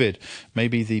COVID.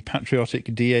 Maybe the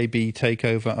patriotic DAB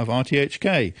takeover of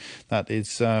RTHK. That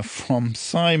is from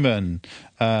Simon.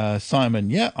 Simon,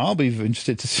 yeah, I'll be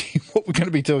interested to see what we're going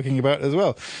to be talking about as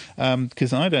well,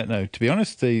 because I don't know. To be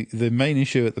honest, the main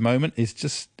issue at the moment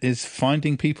is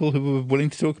finding people who are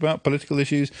willing to talk about political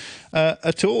issues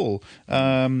at all.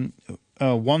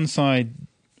 One side,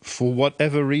 for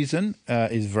whatever reason,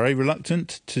 is very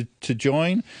reluctant to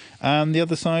join, and the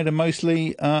other side are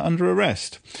mostly under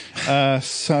arrest.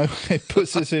 So it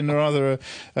puts us in rather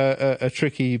a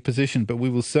tricky position, but we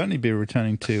will certainly be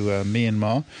returning to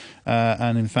Myanmar,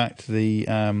 and in fact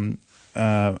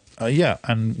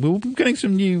and we'll be getting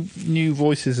some new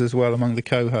voices as well among the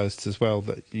co-hosts as well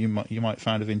that you might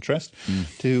find of interest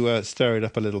to stir it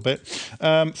up a little bit.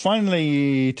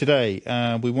 Finally, today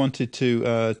we wanted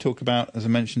to talk about, as I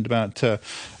mentioned, about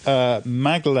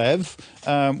Maglev,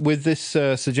 with this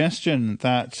suggestion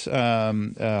that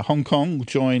Hong Kong will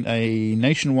join a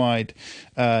nationwide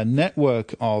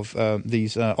network of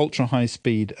these ultra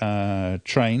high-speed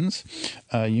trains.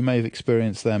 You may have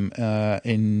experienced them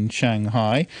in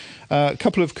Shanghai. A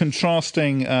couple of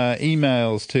contrasting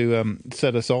emails to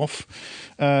set us off,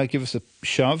 give us a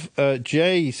shove.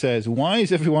 Jay says, "Why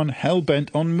is everyone hell-bent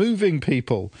on moving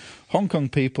people? Hong Kong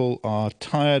people are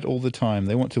tired all the time.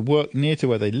 They want to work near to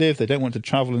where they live. They don't want to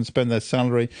travel and spend their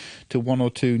salary to 1 or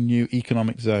 2 new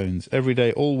economic zones. Every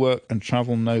day, all work and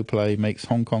travel, no play, makes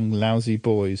Hong Kong lousy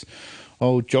boys.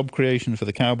 Oh, job creation for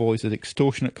the cowboys at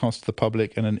extortionate cost to the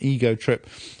public and an ego trip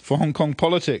for Hong Kong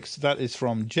politics." That is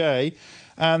from Jay.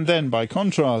 And then, by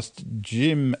contrast,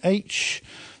 Jim H.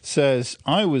 says,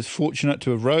 "I was fortunate to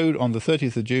have rode on the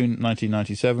 30th of June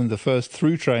 1997, the first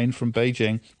through train from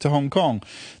Beijing to Hong Kong.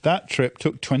 That trip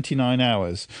took 29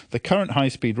 hours. The current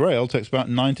high-speed rail takes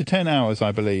about 9 to 10 hours,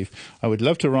 I believe. I would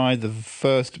love to ride the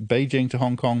first Beijing to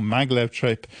Hong Kong Maglev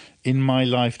trip in my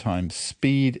lifetime.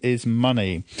 Speed is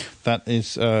money." That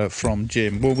is from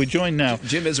Jim. Well, we're joined now.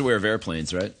 Jim is aware of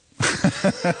airplanes, right?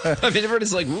 I mean,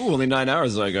 everybody's like, "Ooh, only 9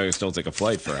 hours." Like, I still take a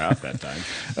flight for half that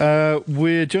time.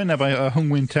 We're joined now by Hung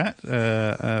Win Tat,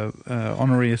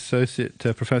 honorary associate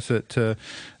professor at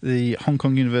the Hong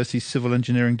Kong University Civil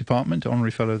Engineering Department,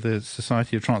 honorary fellow of the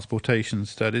Society of Transportation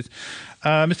Studies.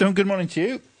 Mr. Hung, good morning to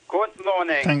you. Good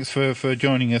morning. Thanks for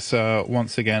joining us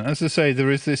once again. As I say,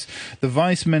 there is the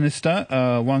Vice Minister,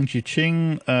 Wang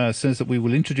Jiqing, says that we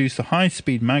will introduce the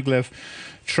high-speed Maglev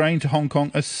train to Hong Kong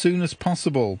as soon as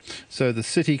possible so the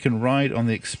city can ride on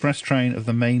the express train of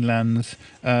the mainland's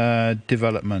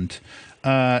development.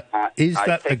 Is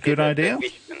that a good idea?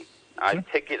 I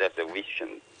take it as a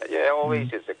vision. It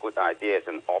always is a good idea as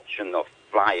an option of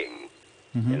flying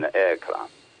in the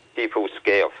aircraft. People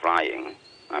scared of flying.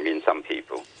 I mean, some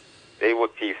people. They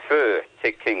would prefer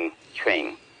taking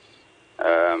train.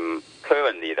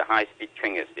 Currently, the high-speed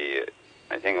train is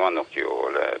I think one of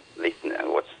your listeners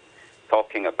was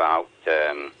talking about,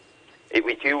 it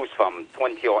reduced from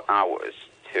 20 odd hours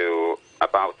to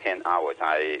about 10 hours.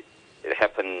 It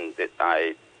happened that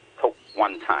I took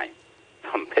one time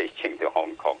from Beijing to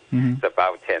Hong Kong. It's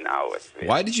about 10 hours. Really.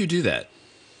 Why did you do that?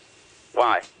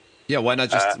 Why? Yeah, why not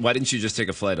just? Why didn't you just take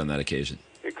a flight on that occasion?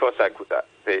 Because I could.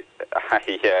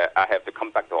 I have to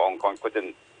come back to Hong Kong.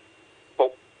 Couldn't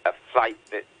book a flight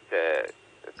that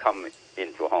come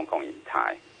into Hong Kong in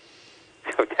time.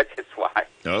 So that is why.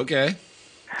 Okay,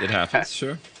 it happens.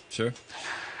 Sure.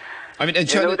 I mean, and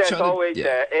China, there's always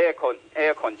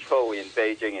air control in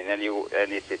Beijing and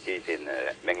any cities in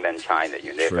mainland China.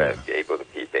 You never be able to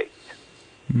predict.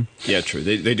 Yeah, true.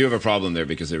 They do have a problem there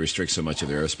because they restrict so much of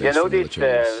their airspace.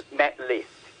 This Maglev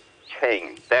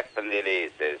train definitely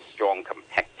is a strong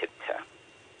competitor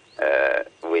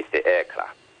with the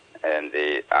aircraft. And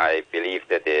I believe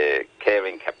that the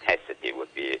carrying capacity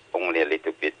would be only a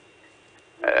little bit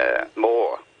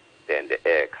more than the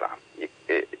aircraft.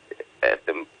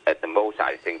 At the most,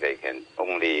 I think they can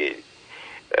only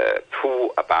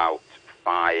pull about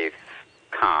 5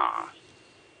 cars.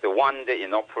 The one that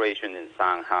in operation in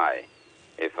Shanghai,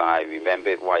 if I remember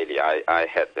it rightly, I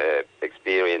had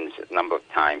experience a number of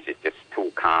times. It's just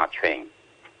 2-car train.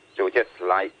 So just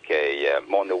like a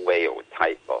monorail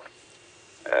type of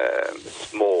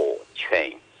small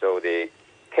train. So the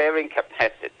carrying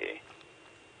capacity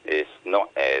is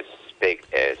not as big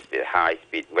as the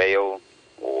high-speed rail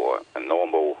or a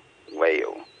normal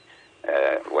rail.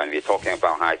 When we're talking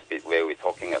about high-speed rail, we're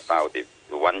talking about the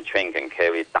one train can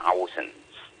carry thousands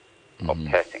of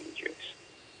passengers,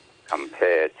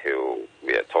 compared to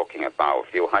we are talking about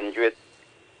a few hundred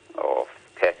of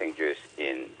passengers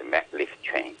in the Maglev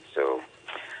train. So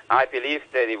I believe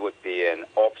that it would be an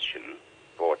option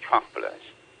for travelers.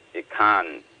 It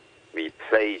can't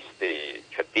replace the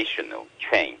traditional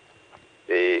train.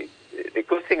 The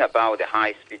good thing about the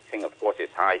high-speed train, of course, is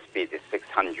high-speed is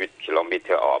 600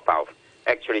 kilometers or above.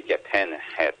 Actually, Japan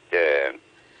had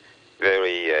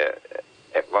very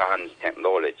advanced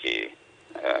technology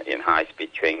in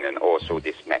high-speed train, and also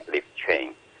this Maglev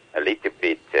train a little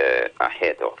bit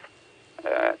ahead of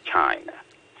China.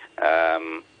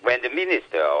 When the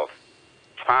Minister of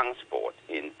Transport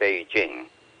in Beijing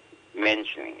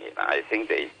mentioning it, I think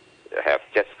they have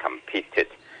just completed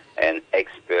an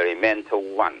experimental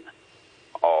one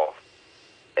of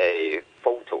a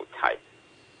prototype.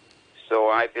 So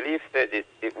I believe that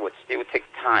it would still take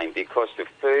time, because the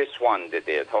first one that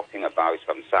they are talking about is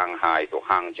from Shanghai to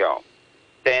Hangzhou,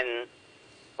 then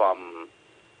from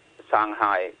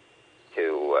Shanghai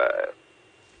to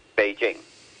Beijing,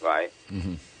 right?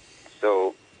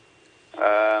 So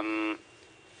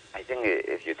I think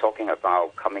if you're talking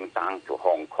about coming down to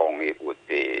Hong Kong,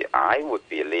 I would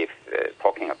believe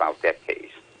talking about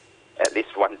decades, at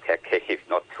least 1 decade, if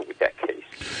not 2 decades.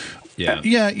 Yeah.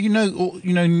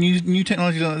 New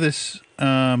technology like this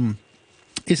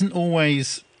isn't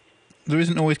always. There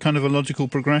isn't always kind of a logical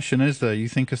progression, is there? You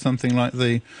think of something like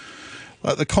the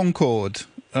Concorde,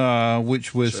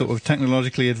 which was sort of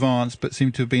technologically advanced, but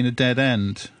seemed to have been a dead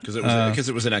end. Because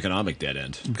it was an economic dead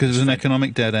end. Because it was an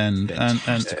economic dead end,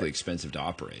 fantastically expensive to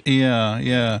operate.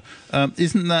 Yeah.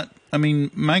 Isn't that? I mean,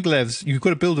 Maglev's. You've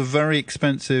got to build a very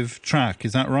expensive track.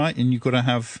 Is that right? And you've got to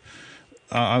have.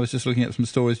 I was just looking at some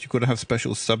stories. You've got to have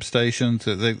special substations.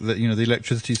 The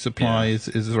electricity supply is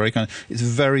very it's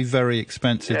very, very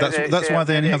expensive. That's why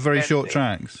they only have very short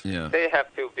tracks. Yeah. They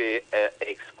have to be an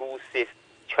exclusive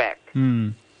track.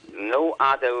 No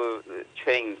other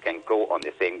trains can go on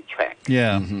the same track.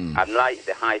 Yeah. Unlike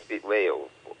the high-speed rail,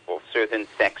 for certain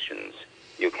sections,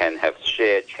 you can have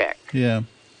shared track. Yeah.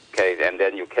 Okay, and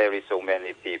then you carry so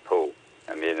many people.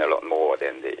 I mean, a lot more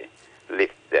than the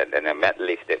lift and a mat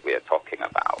lift that we are talking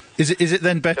about. Is it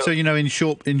then better, in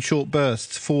short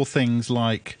bursts for things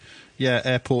like,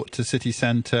 airport to city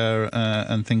centre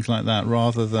and things like that,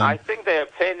 rather than? I think they're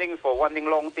planning for running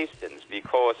long distance,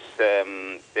 because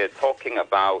they're talking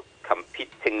about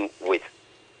competing with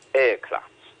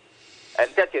aircrafts, and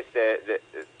that is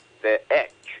the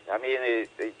edge. I mean,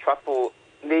 they travel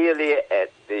nearly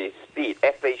at the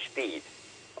average speed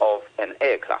of an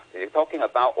aircraft. You're talking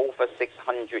about over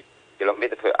 600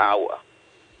 kilometers per hour,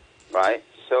 right?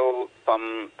 So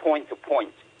from point to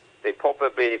point, they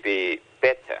probably be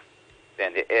better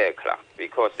than the aircraft,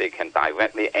 because they can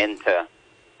directly enter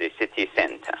the city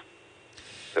center.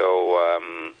 So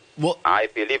Well, I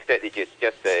believe that it is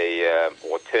just a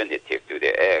alternative to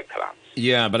the air class.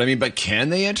 Yeah, but can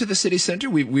they enter the city center?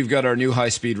 We've got our new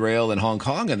high-speed rail in Hong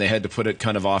Kong, and they had to put it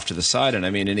kind of off to the side. And I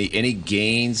mean, any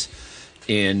gains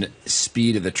in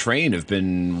speed of the train have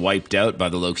been wiped out by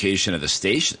the location of the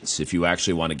stations. If you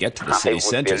actually want to get to the city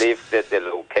centers, I would believe that the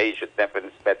location definitely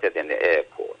is better than the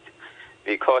airport,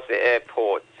 because the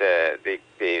airport,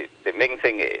 the main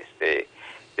thing is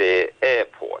the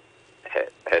airport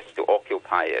has to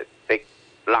occupy a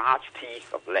large piece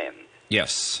of land.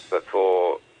 Yes. But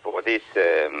for this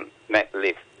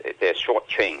Maglev, they're short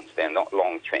trains, they're not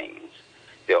long trains.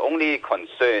 The only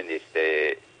concern is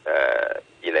the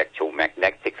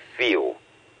electromagnetic field,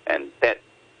 and that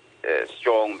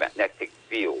strong magnetic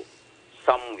field,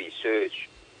 some research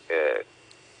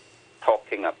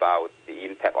talking about the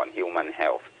impact on human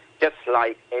health. Just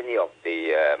like any of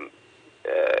the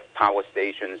power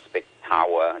stations, big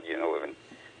tower,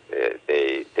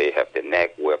 they have the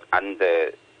network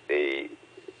under the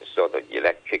sort of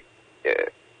electric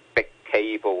big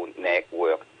cable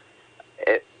network.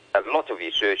 A lot of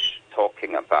research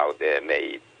talking about there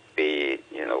may be,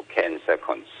 cancer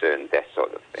concern, that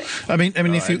sort of thing. I mean,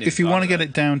 if you want to get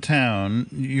it downtown,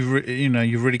 you've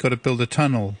really got to build a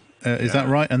tunnel. Is that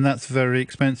right? And that's very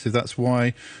expensive. That's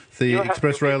why the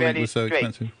express rail link was so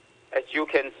expensive. As you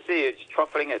can see, it's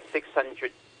traveling at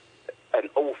 600 and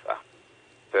over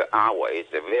per hour.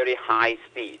 It's a very high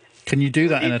speed. Can you do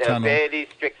that in a tunnel? It's a very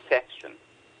strict section.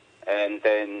 And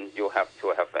then you have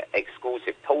to have an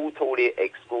exclusive, totally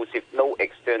exclusive, no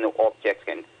external objects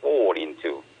can fall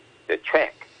into the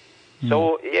track.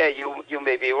 So, yeah, you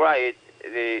may be right.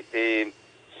 The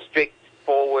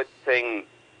straightforward thing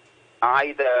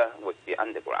either would be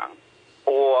underground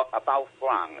or above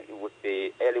ground. It would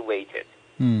be elevated.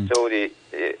 So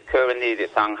currently the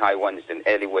Shanghai one is an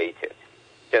elevated,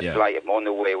 just like a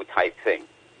monorail type thing.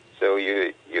 So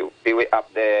you build it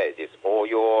up there, it is all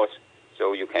yours,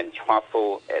 so you can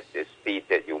travel at the speed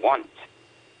that you want.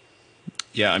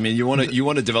 Yeah, I mean, you want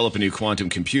to develop a new quantum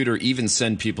computer, even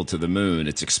send people to the moon.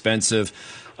 It's expensive,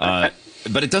 but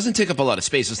it doesn't take up a lot of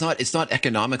space. It's not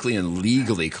economically and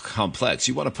legally complex.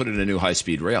 You want to put in a new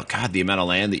high-speed rail. God, the amount of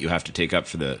land that you have to take up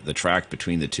for the track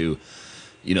between the two,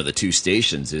 the two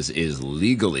stations is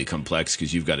legally complex,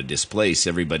 because you've got to displace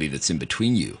everybody that's in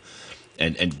between you,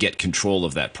 and get control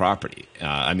of that property.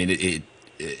 I mean,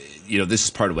 this is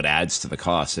part of what adds to the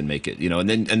cost and make it,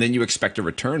 and then you expect a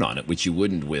return on it, which you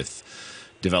wouldn't with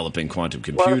developing quantum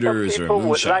computers or moonshot or something. People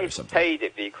would like to pay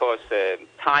it because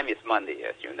time is money,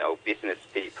 as you know. Business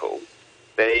people,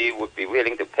 they would be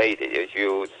willing to pay it. If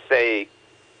you say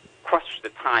crush the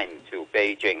time to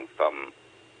Beijing from,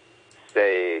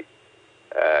 say,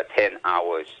 10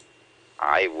 hours,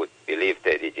 I would believe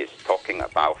that it is talking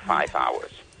about 5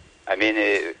 hours. I mean,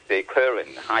 the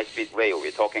current high-speed rail, we're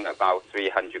talking about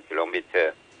 300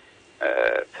 kilometers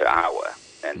per hour.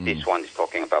 And this one is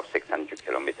talking about 600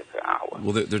 kilometers per hour.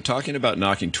 Well, they're talking about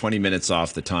knocking 20 minutes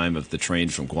off the time of the train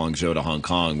from Guangzhou to Hong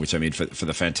Kong, which, I mean, for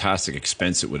the fantastic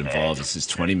expense it would involve, is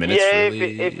 20 minutes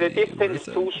really if the distance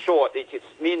is too short, it is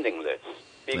meaningless,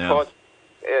 because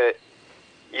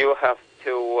you have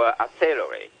to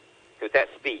accelerate to that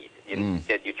speed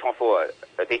that you travel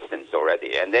a distance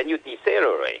already, and then you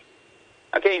decelerate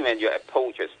again when you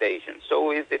approach a station.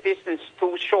 So if the distance is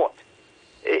too short,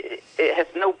 it has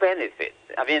no benefit.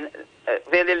 I mean,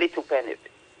 very little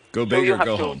benefit. Go big or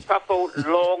go home. So you have to travel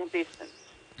long distance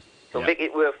to make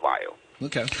it worthwhile.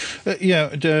 Okay.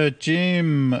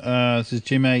 Jim, this is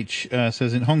Jim H,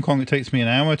 says, in Hong Kong it takes me an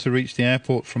hour to reach the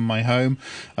airport from my home.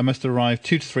 I must arrive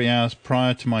 2 to 3 hours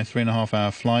prior to my 3.5 hour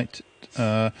flight.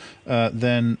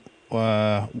 Then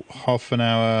half an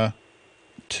hour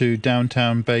to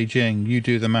downtown Beijing. You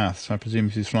do the maths. I presume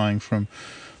he's flying from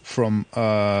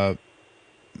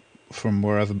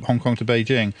wherever, Hong Kong to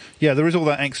Beijing. Yeah, there is all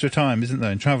that extra time, isn't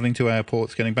there, in travelling to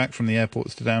airports, getting back from the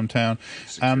airports to downtown,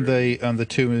 security. and the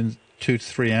 2 to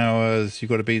 3 hours. You've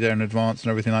got to be there in advance and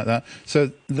everything like that.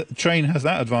 So the train has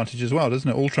that advantage as well, doesn't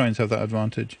it? All trains have that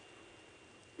advantage.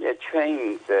 Yeah,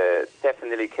 trains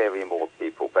definitely carry more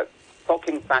people. But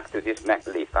talking back to this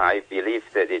Maglev, I believe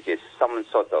that it is some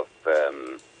sort of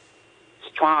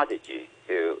strategy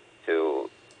to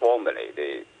formulate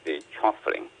the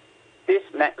travelling. This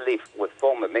Maglev would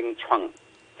form a main trunk,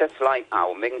 just like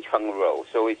our main trunk road,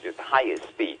 so it's just higher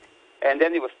speed. And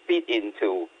then it would feed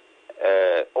into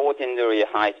ordinary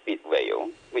high-speed rail,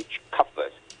 which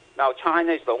covers. Now,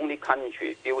 China is the only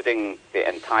country building the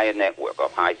entire network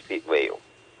of high-speed rail.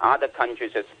 Other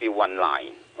countries just build one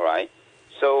line, right?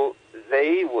 So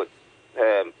they would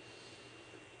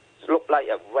look like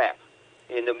a wrap.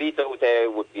 In the middle, there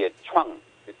would be a trunk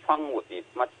the trunk would be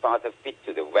much farther fit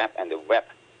to the web, and the web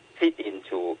fit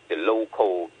into the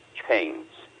local trains.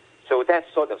 So that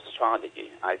sort of strategy,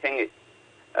 I think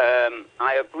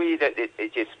I agree that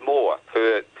it is more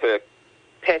per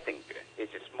passenger. It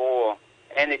is more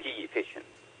energy efficient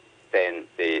than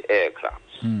the aircraft.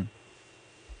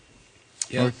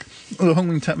 Yeah. Well,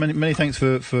 Hong Kong, many thanks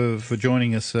for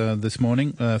joining us this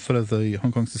morning, full of the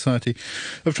Hong Kong Society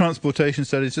of Transportation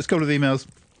Studies. Just a couple of emails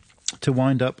to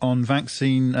wind up on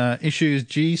vaccine issues.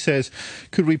 G says,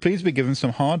 could we please be given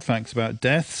some hard facts about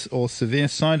deaths or severe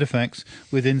side effects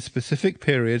within specific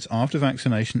periods after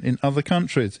vaccination in other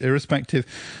countries, irrespective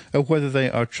of whether they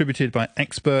are attributed by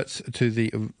experts to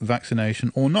the vaccination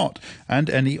or not, and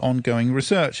any ongoing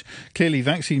research. Clearly,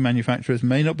 vaccine manufacturers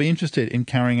may not be interested in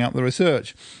carrying out the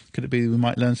research. Could it be we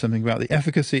might learn something about the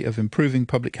efficacy of improving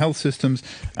public health systems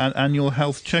and annual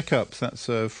health checkups? That's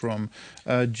from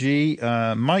G.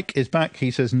 Mike is back.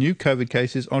 He says new COVID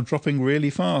cases are dropping really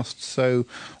fast. So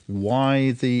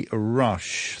why the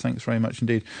rush? Thanks very much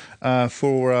indeed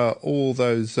for all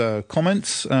those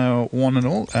comments, one and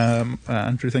all.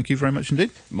 Andrew, thank you very much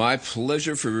indeed. My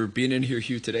pleasure for being in here,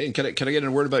 Hugh, today. And can I get in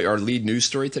a word about our lead news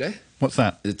story today? What's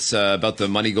that? It's about the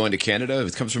money going to Canada.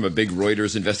 It comes from a big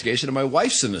Reuters investigation, and my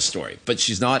wife's in the story, but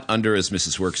she's not under as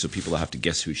Mrs. Work, so people have to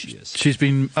guess who she is. She's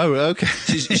been... Oh, okay.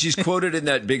 she's quoted in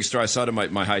that big story. I saw it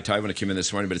in my high tide when I came in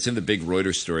this morning, but it's in the big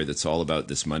Reuters story that's all about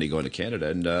this money going to Canada,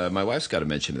 and my wife's got to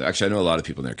mention it. Actually, I know a lot of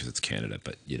people in there because it's Canada,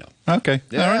 but, you know. Okay.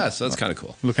 Yeah, so that's kind of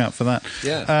cool. Look out for that.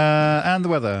 Yeah. And the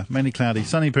weather, mainly cloudy.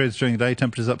 Sunny periods during the day,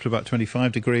 temperatures up to about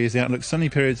 25 degrees. The outlook, sunny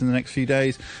periods in the next few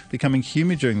days, becoming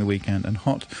humid during the weekend and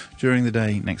hot during the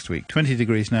day next week. 20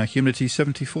 degrees now, humidity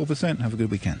 74%. Have a good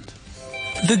weekend.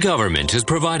 The government is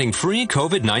providing free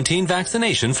COVID-19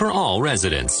 vaccination for all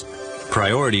residents.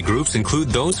 Priority groups include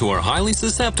those who are highly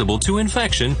susceptible to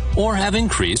infection or have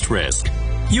increased risk.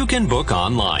 You can book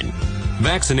online.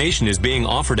 Vaccination is being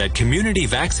offered at community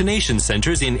vaccination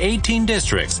centers in 18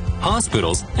 districts,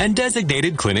 hospitals, and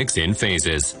designated clinics in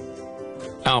phases.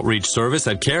 Outreach service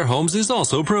at care homes is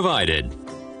also provided.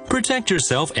 Protect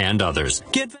yourself and others.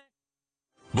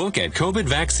 Book at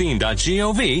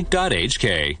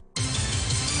covidvaccine.gov.hk.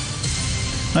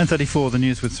 9:34, the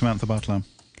news with Samantha Butler.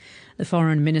 The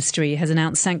Foreign Ministry has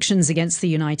announced sanctions against the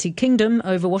United Kingdom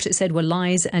over what it said were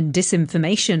lies and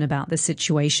disinformation about the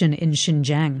situation in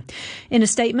Xinjiang. In a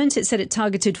statement, it said it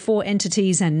targeted 4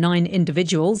 entities and 9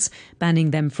 individuals,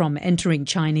 banning them from entering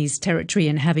Chinese territory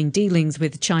and having dealings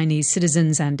with Chinese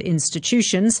citizens and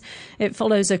institutions. It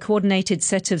follows a coordinated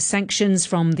set of sanctions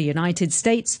from the United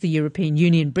States, the European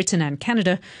Union, Britain and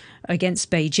Canada against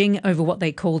Beijing over what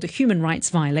they called human rights violations